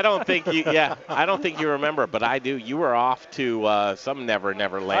do. I don't think you remember, but I do. You were off to some Never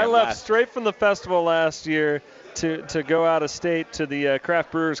Land. I left straight from the festival last year to go out of state to the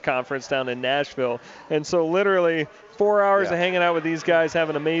Craft Brewers Conference down in Nashville, and so literally 4 hours of hanging out with these guys,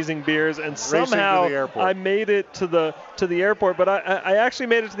 having amazing beers, and somehow I made it to the airport. But I actually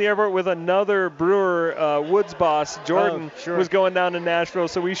made it to the airport with another brewer, Woods boss Jordan, was going down to Nashville,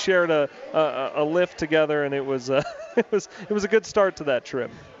 so we shared a lift together, and it was it was a good start to that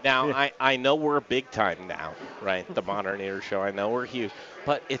trip. Now I know we're big time now, right? The Modern Eater Show. I know we're huge,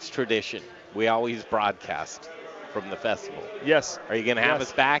 but it's tradition. We always broadcast from the festival. Yes. Are you going to have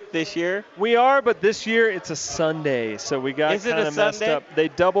us back this year? We are, but this year it's a Sunday, so we got kind of messed up. They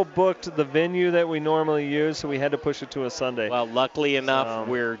double booked the venue that we normally use, so we had to push it to a Sunday. Well, luckily enough,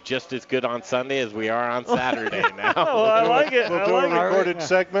 we're just as good on Sunday as we are on Saturday now. Well, I like it. We'll do a recorded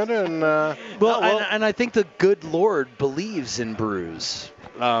segment, and and I think the good Lord believes in brews.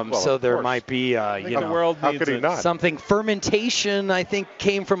 So there might be, the world needs something. Fermentation, I think,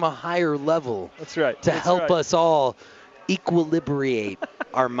 came from a higher level. That's right. To help us all equilibrate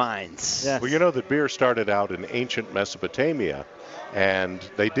our minds. Well, you know that beer started out in ancient Mesopotamia, and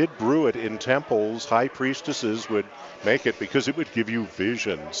they did brew it in temples. High priestesses would make it because it would give you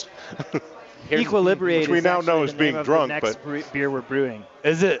visions. Equilibrate, which we now know as being drunk, the next beer we're brewing.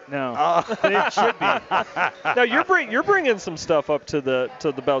 Is it? No, but it should be. Now you're bringing some stuff up to the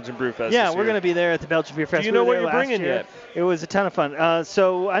Belgian Brew Fest. Yeah, we're going to be there at the Belgian Beer Fest. Do you know what you're bringing yet? It was a ton of fun.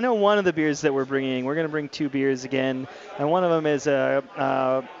 So I know one of the beers that we're bringing. We're going to bring 2 beers again, and one of them is a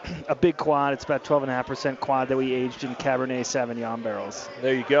big quad. It's about 12.5% quad that we aged in Cabernet Sauvignon barrels.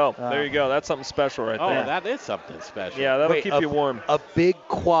 There you go. There you go. That's something special right there. Oh, that is something special. Yeah, that'll keep you warm. A big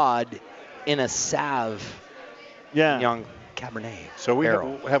quad in a Sav. Yeah. Young Cabernet. So we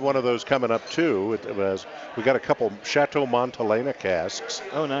barrel. have one of those coming up too. We got a couple Chateau Montelena casks.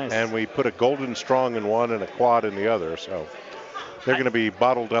 Oh, nice. And we put a Golden Strong in one and a Quad in the other. So they're going to be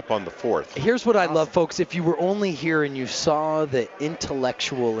bottled up on the 4th. Here's what I love, folks. If you were only here and you saw the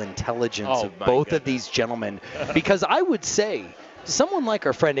intellectual intelligence of both of these gentlemen, because I would say, someone like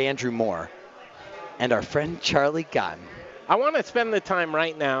our friend Andrew Moore and our friend Charlie Gunn. I want to spend the time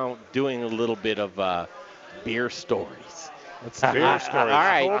right now doing a little bit of beer stories. Beer stories. All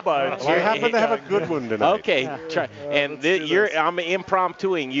right. I happen to have a good one tonight. Okay. And I'm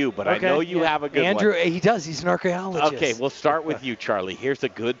impromptuing you, but I know you have a good Andrew, one. he does. He's an archaeologist. Okay, we'll start with you, Charlie. Here's a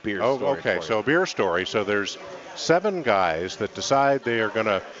good beer story. Okay, so a beer story. So there's 7 guys that decide they are going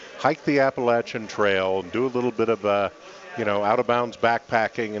to hike the Appalachian Trail and do a little bit of out-of-bounds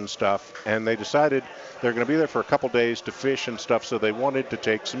backpacking and stuff. And they decided they're going to be there for a couple days to fish and stuff, so they wanted to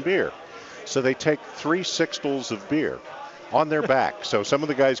take some beer. So they take 3 sixtals of beer on their back. So some of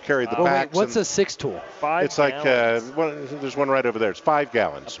the guys carried the packs. Wait, what's a sixtool? 5 It's like gallons. there's one right over there. It's 5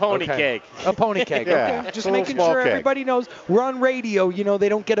 gallons. A pony keg. A pony keg. Yeah, Okay. it's Just a little making small sure keg. everybody knows we're on radio. They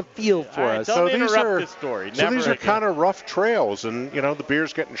don't get a feel for us. Don't these interrupt are- the story. So Never these are again. kind of rough trails, and the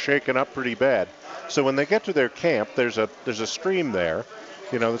beer's getting shaken up pretty bad. So when they get to their camp, there's a stream there,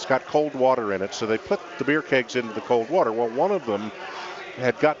 that's got cold water in it. So they put the beer kegs into the cold water. Well, one of them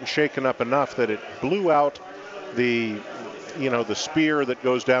had gotten shaken up enough that it blew out the spear that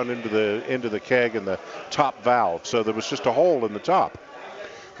goes down into the keg and the top valve. So there was just a hole in the top.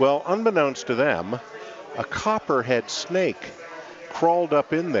 Well, unbeknownst to them, a copperhead snake crawled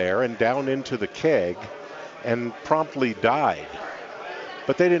up in there and down into the keg and promptly died.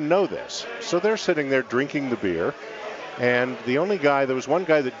 But they didn't know this. So they're sitting there drinking the beer. And there was one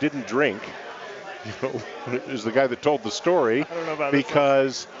guy that didn't drink, is the guy that told the story, I don't know about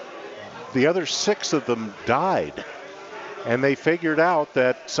because the other 6 of them died. And they figured out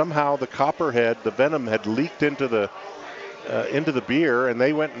that somehow the copperhead, the venom, had leaked into the beer, and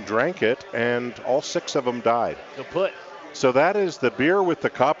they went and drank it, and all 6 of them died. So that is the beer with the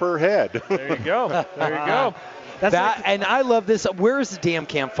copperhead. There you go. There you go. And I love this. Where is the damn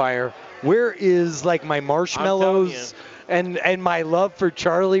campfire? Where is my marshmallows and my love for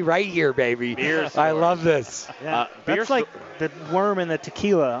Charlie right here, baby? I love this. Yeah, that's like the worm in the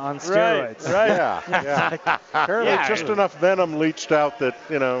tequila on steroids. Right. Yeah. Apparently just enough venom leached out that,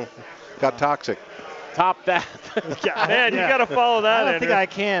 got toxic. Top that. Man, you got to follow that. I don't think I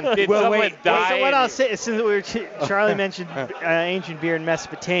can. Did someone die? So what I'll say, since Charlie mentioned ancient beer in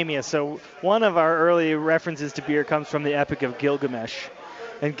Mesopotamia, so one of our early references to beer comes from the Epic of Gilgamesh,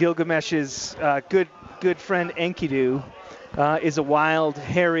 and Gilgamesh's good friend Enkidu is a wild,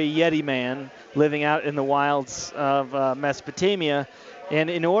 hairy Yeti man living out in the wilds of Mesopotamia, and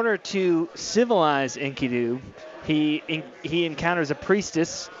in order to civilize Enkidu, he encounters a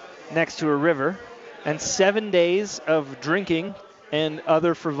priestess next to a river. And 7 days of drinking and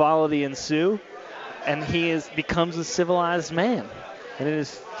other frivolity ensue, and he becomes a civilized man. And it is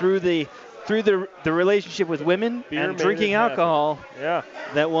through the relationship with women and drinking alcohol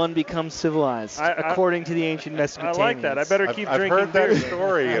that one becomes civilized, according to the ancient Mesopotamians. I like that. I better keep drinking I've heard beer. that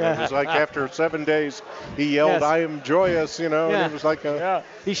story, and it was like after 7 days, he yelled, "I am joyous," and it was like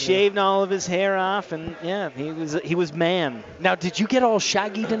he shaved all of his hair off, and he was man. Now, did you get all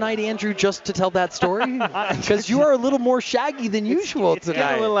shaggy tonight, Andrew, just to tell that story? Because you are a little more shaggy than usual it's tonight.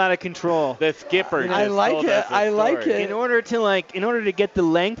 Getting a little out of control. The skipper. I like it. I like it. In order to get the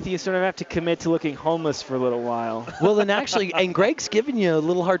length, you sort of have to commit to looking homeless for a little while. Well, and Greg's giving you a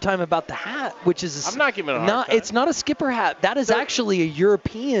little hard time about the hat, which is I'm not giving it a hard time. It's not a skipper hat. That is actually a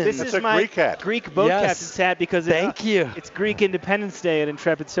European. This is my Greek boat captain's hat because it's Greek Independence Day at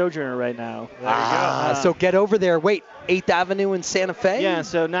Intrepid Sojourner right now. So get over there. Wait, 8th Avenue in Santa Fe? Yeah,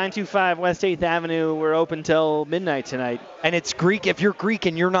 so 925 West 8th Avenue. We're open till midnight tonight. And it's Greek. If you're Greek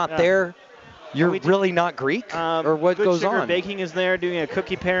and you're not there, you're really not Greek? Or what Good goes Sugar on? Baking is there doing a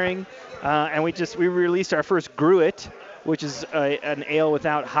cookie pairing. And we released our first Gruit, which is an ale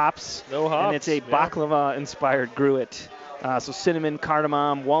without hops. No hops. And it's a baklava-inspired Gruit. So cinnamon,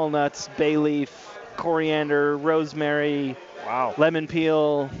 cardamom, walnuts, bay leaf, coriander, rosemary, lemon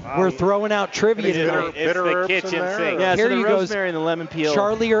peel. We're throwing out trivia tonight. It's the kitchen sink. Yeah, Here so the you go. rosemary and the lemon peel.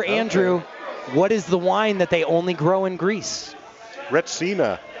 Charlie or Andrew, what is the wine that they only grow in Greece?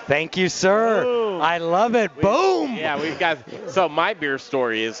 Retsina. Thank you, sir. Ooh. I love it. Boom. Yeah, we've got. So my beer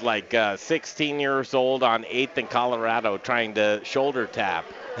story is like 16 years old on 8th in Colorado trying to shoulder tap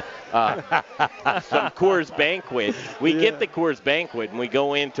some Coors Banquet. We get the Coors Banquet and we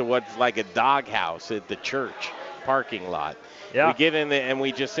go into what's like a doghouse at the church parking lot. Yeah. We get in there and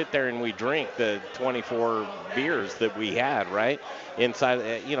we just sit there and we drink the 24 beers that we had, right?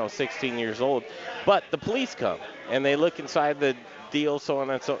 Inside, 16 years old. But the police come and they look inside the deal, so on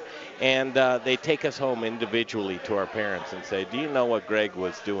and so, and they take us home individually to our parents and say, do you know what Greg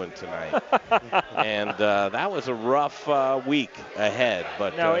was doing tonight? And that was a rough week ahead.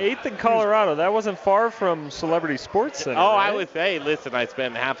 But now, 8th in Colorado, that wasn't far from Celebrity Sports Center. Oh, right? I would say, listen, I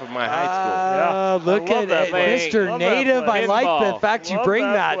spent half of my high school. Look at it, Mr. Native. I like the fact you bring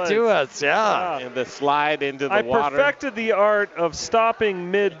that to us. Yeah. And the slide into the I water. perfected the art of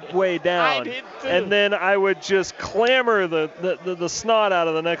stopping midway down. I did too. And then I would just clamor the snot out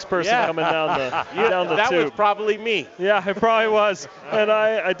of the next person coming down the that tube. was probably me. Yeah, it probably was. And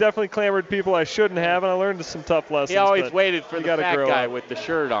I definitely clamored people I shouldn't have, and I learned some tough lessons. He always waited for the fat guy with the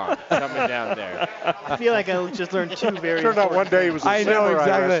shirt on coming down there. I feel like I just learned two very Turned out one day he was a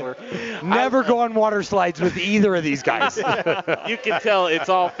samurai wrestler. Never go on water slides with either of these guys. You can tell it's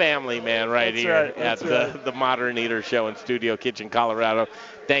all family, man, right That's here right, at that's the Modern Eater Show in Studio Kitchen, Colorado.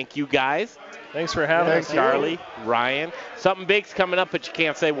 Thank you, guys. Thanks for having us, Charlie, Ryan. Something big's coming up, but you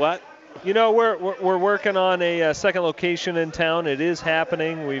can't say what. You know, we're working on a second location in town. It is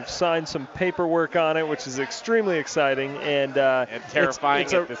happening. We've signed some paperwork on it, which is extremely exciting and terrifying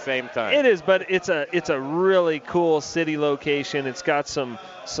it's at the same time. It is, but it's a really cool city location. It's got some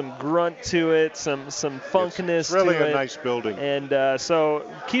grunt to it, some funkiness It's really to it. a nice building. And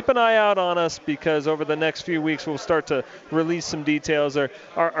so keep an eye out on us, because over the next few weeks we'll start to release some details.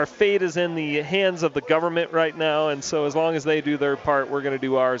 Our fate is in the hands of the government right now, and so as long as they do their part, we're going to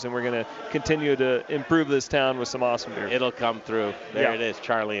do ours, and we're going to continue to improve this town with some awesome beer. It'll come through. There it is,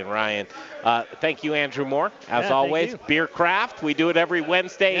 Charlie and Ryan. Thank you, Andrew Moore, as Yeah, always. thank you. Beer Craft. We do it every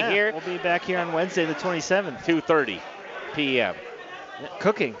Wednesday here. We'll be back here on Wednesday the 27th. 2:30 p.m.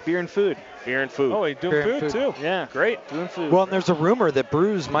 Cooking, beer and food. Beer and food. Oh, you're doing Beer and food too. Yeah. Great. Doing food. Well, and there's a rumor that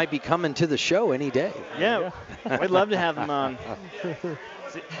Brews might be coming to the show any day. Yeah. We'd love to have them on.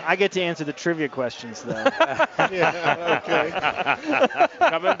 I get to answer the trivia questions, though.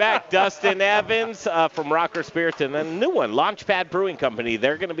 Coming back, Dustin Evans from Rocker Spirits, and then a new one, Launchpad Brewing Company.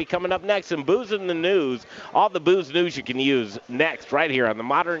 They're going to be coming up next, and Booze in the News. All the booze news you can use next, right here on the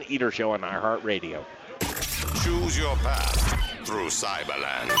Modern Eater Show on iHeartRadio. Choose your path through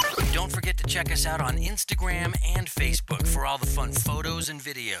Cyberland. Don't forget to check us out on Instagram and Facebook for all the fun photos and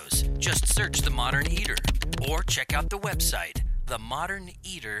videos. Just search The Modern Eater or check out the website,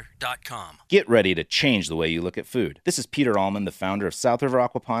 themoderneater.com. Get ready to change the way you look at food. This is Peter Allman, the founder of South River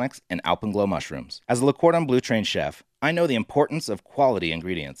Aquaponics and Alpenglow Mushrooms. As a Le Cordon Bleu trained chef, I know the importance of quality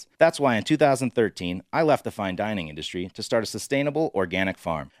ingredients. That's why in 2013, I left the fine dining industry to start a sustainable organic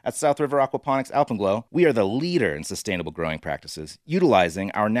farm. At South River Aquaponics Alpenglow, we are the leader in sustainable growing practices, utilizing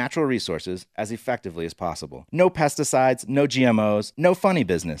our natural resources as effectively as possible. No pesticides, no GMOs, no funny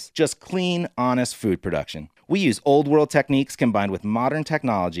business, just clean, honest food production. We use old world techniques combined with modern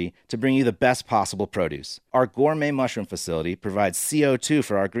technology to bring you the best possible produce. Our gourmet mushroom facility provides CO2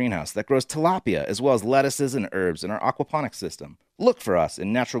 for our greenhouse that grows tilapia as well as lettuces and herbs in our aquaponics system. Look for us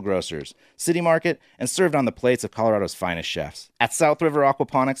in Natural Grocers, City Market, and served on the plates of Colorado's finest chefs. At South River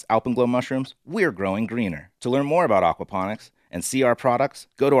Aquaponics Alpenglow Mushrooms, we're growing greener. To learn more about aquaponics and see our products,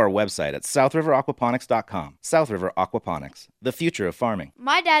 go to our website at southriveraquaponics.com. South River Aquaponics, the future of farming.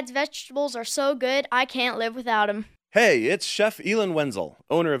 My dad's vegetables are so good, I can't live without them. Hey, it's Chef Elon Wenzel,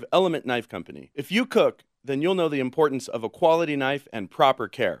 owner of Element Knife Company. If you cook, then you'll know the importance of a quality knife and proper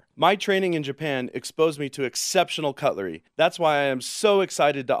care. My training in Japan exposed me to exceptional cutlery. That's why I am so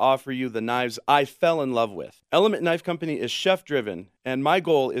excited to offer you the knives I fell in love with. Element Knife Company is chef-driven, and my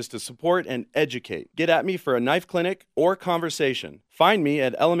goal is to support and educate. Get at me for a knife clinic or conversation. Find me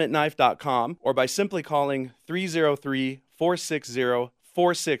at elementknife.com or by simply calling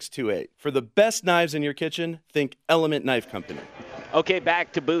 303-460-4628. For the best knives in your kitchen, think Element Knife Company. Okay,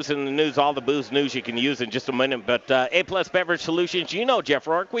 back to Booze in the News. All the booze news you can use in just a minute. But A-Plus Beverage Solutions, you know Jeff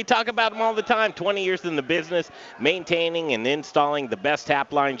Rourke. We talk about them all the time. 20 years in the business, maintaining and installing the best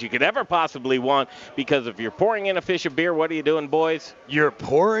tap lines you could ever possibly want. Because if you're pouring in a fish of beer, what are you doing, boys? You're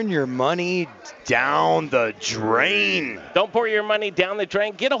pouring your money down the drain. Don't pour your money down the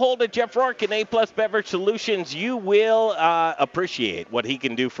drain. Get a hold of Jeff Rourke and A-Plus Beverage Solutions. You will appreciate what he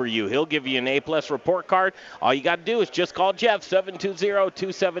can do for you. He'll give you an A-Plus report card. All you got to do is just call Jeff,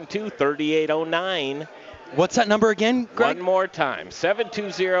 720-272-3809. What's that number again, Greg? One more time,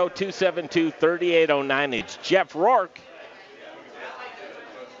 720-272-3809. It's Jeff Rourke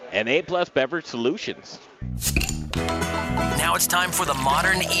and A-Plus Beverage Solutions. Now it's time for the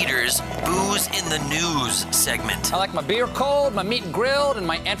Modern Eaters Booze in the News segment. I like my beer cold, my meat grilled, and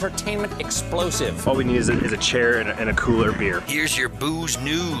my entertainment explosive. All we need is a chair and a cooler beer. Here's your booze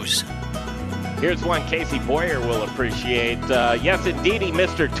news. Here's one Casey Boyer will appreciate. Yes, indeedy,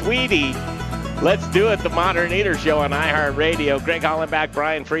 Mr. Tweety. Let's do it, the Modern Eater Show on iHeartRadio. Greg Hollenbach,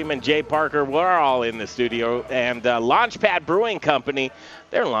 Brian Freeman, Jay Parker, we're all in the studio. And Launchpad Brewing Company,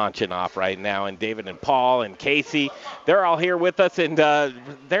 they're launching off right now. And David and Paul and Casey, they're all here with us. And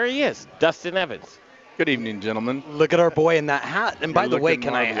there he is, Dustin Evans. Good evening, gentlemen. Look at our boy in that hat. And by You're the way, looking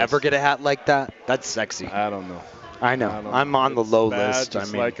can I marvelous. ever get a hat like that? That's sexy. I don't know. I know. I'm on the low list.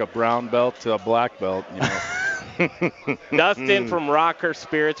 It's like a brown belt to a black belt, you know. Dustin from Rocker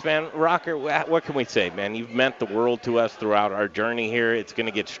Spirits, man. Rocker, what can we say, man? You've meant the world to us throughout our journey here. It's going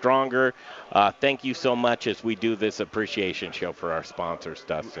to get stronger. Thank you so much as we do this appreciation show for our sponsors,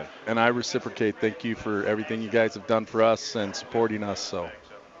 Dustin. And I reciprocate. Thank you for everything you guys have done for us and supporting us. So,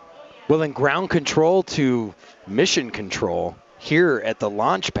 well, in ground control to mission control, here at the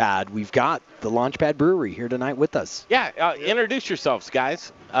Launchpad, we've got the Launchpad Brewery here tonight with us. Yeah, introduce yourselves,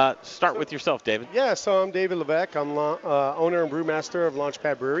 guys. Start with yourself, David. Yeah, so I'm David Levesque. I'm owner and brewmaster of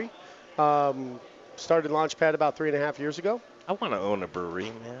Launchpad Brewery. Started Launchpad about 3.5 years ago. I want to own a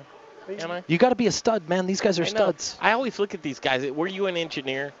brewery, man. Can I? You got to be a stud, man. These guys are studs. I always look at these guys. Were you an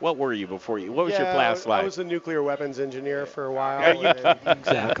engineer? What were you before you? What was your past life? I was a nuclear weapons engineer for a while.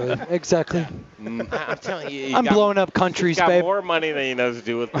 Exactly. I'm telling you. I'm blowing up countries, got babe. More money than he knows to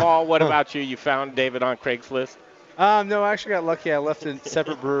do with. Paul, what about you? You found David on Craigslist? No, I actually got lucky. I left a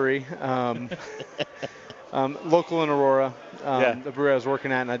separate brewery, local in Aurora, the brewery I was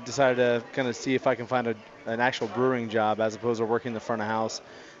working at, and I decided to kind of see if I can find an actual brewing job as opposed to working the front of house.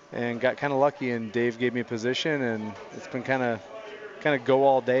 And got kind of lucky, and Dave gave me a position, and it's been kind of go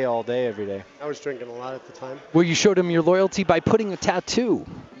all day, every day. I was drinking a lot at the time. Well, you showed him your loyalty by putting a tattoo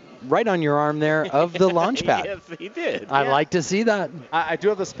right on your arm there of the Launchpad. Yes, he did. I'd like to see that. I do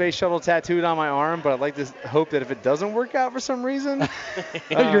have the space shuttle tattooed on my arm, but I'd like to hope that if it doesn't work out for some reason,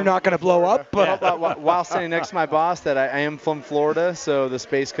 you're not going to blow up. While standing next to my boss, that I am from Florida, so the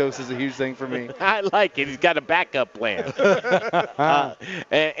Space Coast is a huge thing for me. I like it. He's got a backup plan.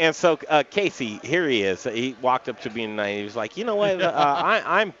 And so Casey, here he is. He walked up to me tonight. He was like, you know what?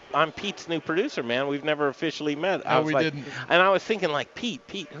 I'm Pete's new producer, man. We've never officially met. Didn't. And I was thinking, like, Pete.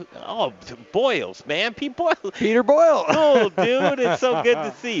 Oh, Boyles, man. Pete Boyles. Peter Boyle. Oh, dude, it's so good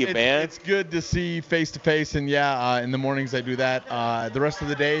to see you, man. It's good to see face-to-face, and in the mornings I do that. The rest of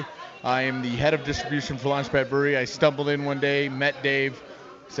the day, I am the head of distribution for Launchpad Brewery. I stumbled in one day, met Dave,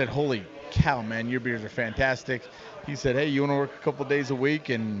 said, holy cow, man, your beers are fantastic. He said, hey, you want to work a couple days a week?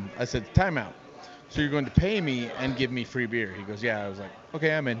 And I said, time out. So you're going to pay me and give me free beer? He goes, yeah. I was like,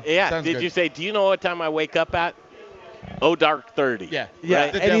 okay, I'm in. Yeah, Sounds did good. you say, do you know what time I wake up at? Oh, dark 30. Yeah.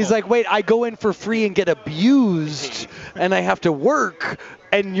 Right? And he's like, wait, I go in for free and get abused, and I have to work,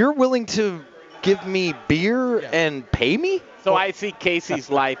 and you're willing to give me beer and pay me? So I see Casey's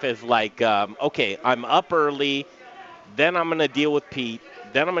life as like, okay, I'm up early, then I'm going to deal with Pete,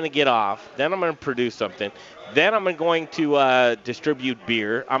 then I'm going to get off, then I'm going to produce something, then I'm going to distribute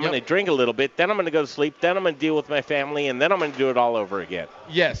beer, I'm going to drink a little bit, then I'm going to go to sleep, then I'm going to deal with my family, and then I'm going to do it all over again.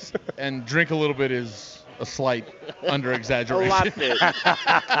 Yes, and drink a little bit is a slight under-exaggeration. A lot bit.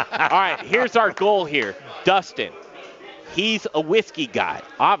 All right, here's our goal here. Dustin, he's a whiskey guy.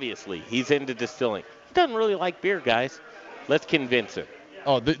 Obviously, he's into distilling. He doesn't really like beer, guys. Let's convince him.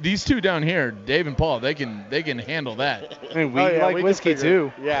 Oh, these two down here, Dave and Paul, they can handle that. I mean, we like whiskey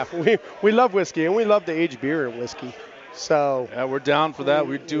too. Yeah, we love whiskey, and we love to age beer in whiskey. So yeah, we're down for that.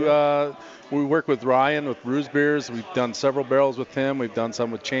 We do. We work with Ryan with Brews Beers. We've done several barrels with him. We've done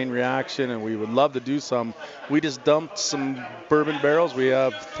some with Chain Reaction, and we would love to do some. We just dumped some bourbon barrels. We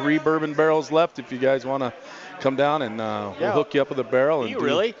have 3 bourbon barrels left. If you guys want to come down, and we'll hook you up with a barrel. You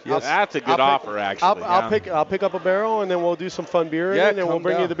really? Yes. That's a good offer, actually. I'll pick up a barrel, and then we'll do some fun beer, and then we'll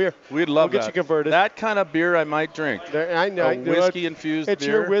bring you the beer. We'd love we'll get you converted. That kind of beer I might drink. I know. A whiskey-infused beer. It's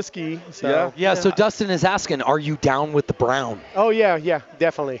your whiskey. So. Yeah, so Dustin is asking, are you down with the brown? Oh, yeah,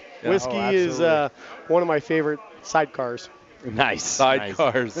 definitely. Yeah. Whiskey is one of my favorite sidecars. Nice.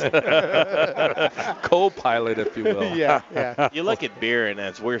 Sidecars. Co-pilot, if you will. Yeah. You look at beer,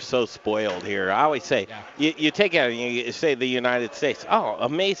 and we're so spoiled here. I always say, you take out, you say the United States. Oh,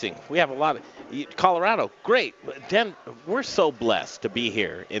 amazing. We have a lot of Colorado, great. But we're so blessed to be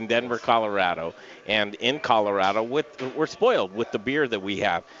here in Denver, Colorado, and in Colorado we're spoiled with the beer that we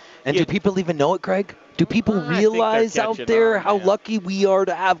have. And do people even know it, Craig? Do people realize out there how lucky we are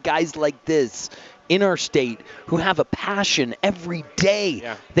to have guys like this in our state who have a passion every day?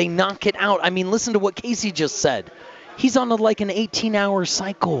 Yeah. They knock it out. I mean, listen to what Casey just said. He's on like an 18-hour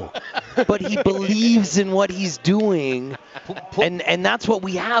cycle, but he believes in what he's doing, and that's what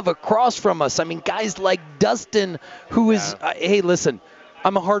we have across from us. I mean, guys like Dustin, who is, hey, listen,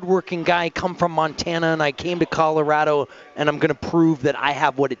 I'm a hardworking guy, come from Montana, and I came to Colorado, and I'm going to prove that I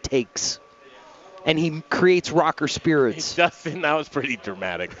have what it takes. And he creates rocker spirits. Dustin, that was pretty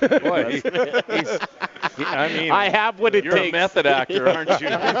dramatic. Boy, I mean, I have what it you're takes. You're a method actor, aren't you?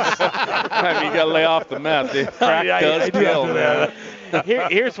 I mean, you got to lay off the meth. The crack does kill, man.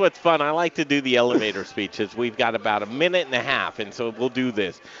 Here's what's fun. I like to do the elevator speeches. We've got about a minute and a half, and so we'll do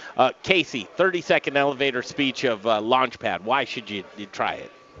this. Casey, 30-second elevator speech of Launchpad. Why should you try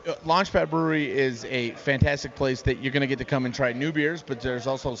it? Launchpad Brewery is a fantastic place that you're going to get to come and try new beers, but there's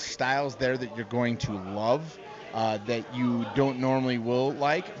also styles there that you're going to love that you don't normally will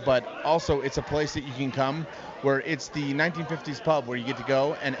like. But also, it's a place that you can come where it's the 1950s pub where you get to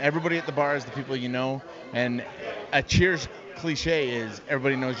go, and everybody at the bar is the people you know. And a Cheers cliche is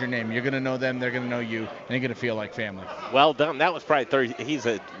everybody knows your name. You're going to know them, they're going to know you, and you're going to feel like family. Well done. That was probably 30. He's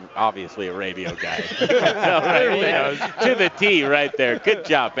obviously a radio guy. To the T right there. Good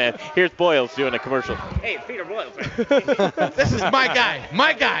job, man. Here's Boyles doing a commercial. Hey, it's Peter Boyles. This is my guy.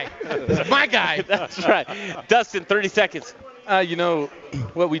 My guy. This is my guy. That's right. Dustin, 30 seconds. You know,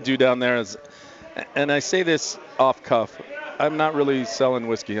 what we do down there is, and I say this off cuff, I'm not really selling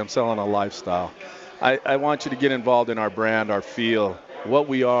whiskey. I'm selling a lifestyle. I want you to get involved in our brand, our feel, what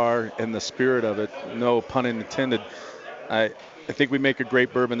we are, and the spirit of it. No pun intended. I think we make a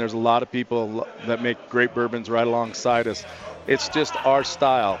great bourbon. There's a lot of people that make great bourbons right alongside us. It's just our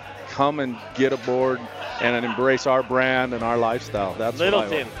style. Come and get aboard and embrace our brand and our lifestyle. That's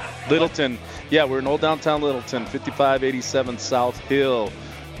Littleton. Littleton. Yeah, we're in Old Downtown Littleton, 5587 South Hill.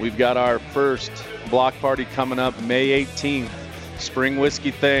 We've got our first block party coming up May 18th. Spring Whiskey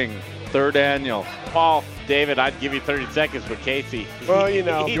Thing. 3rd annual. Paul, David, I'd give you 30 seconds, but Casey. Well, you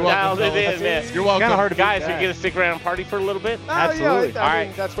know. He dialed it in, man. You're welcome. Kind of hard to guys, are you going to stick around and party for a little bit? Absolutely. All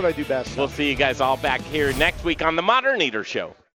right. That's what I do best. We'll see you guys all back here next week on The Modern Eater Show.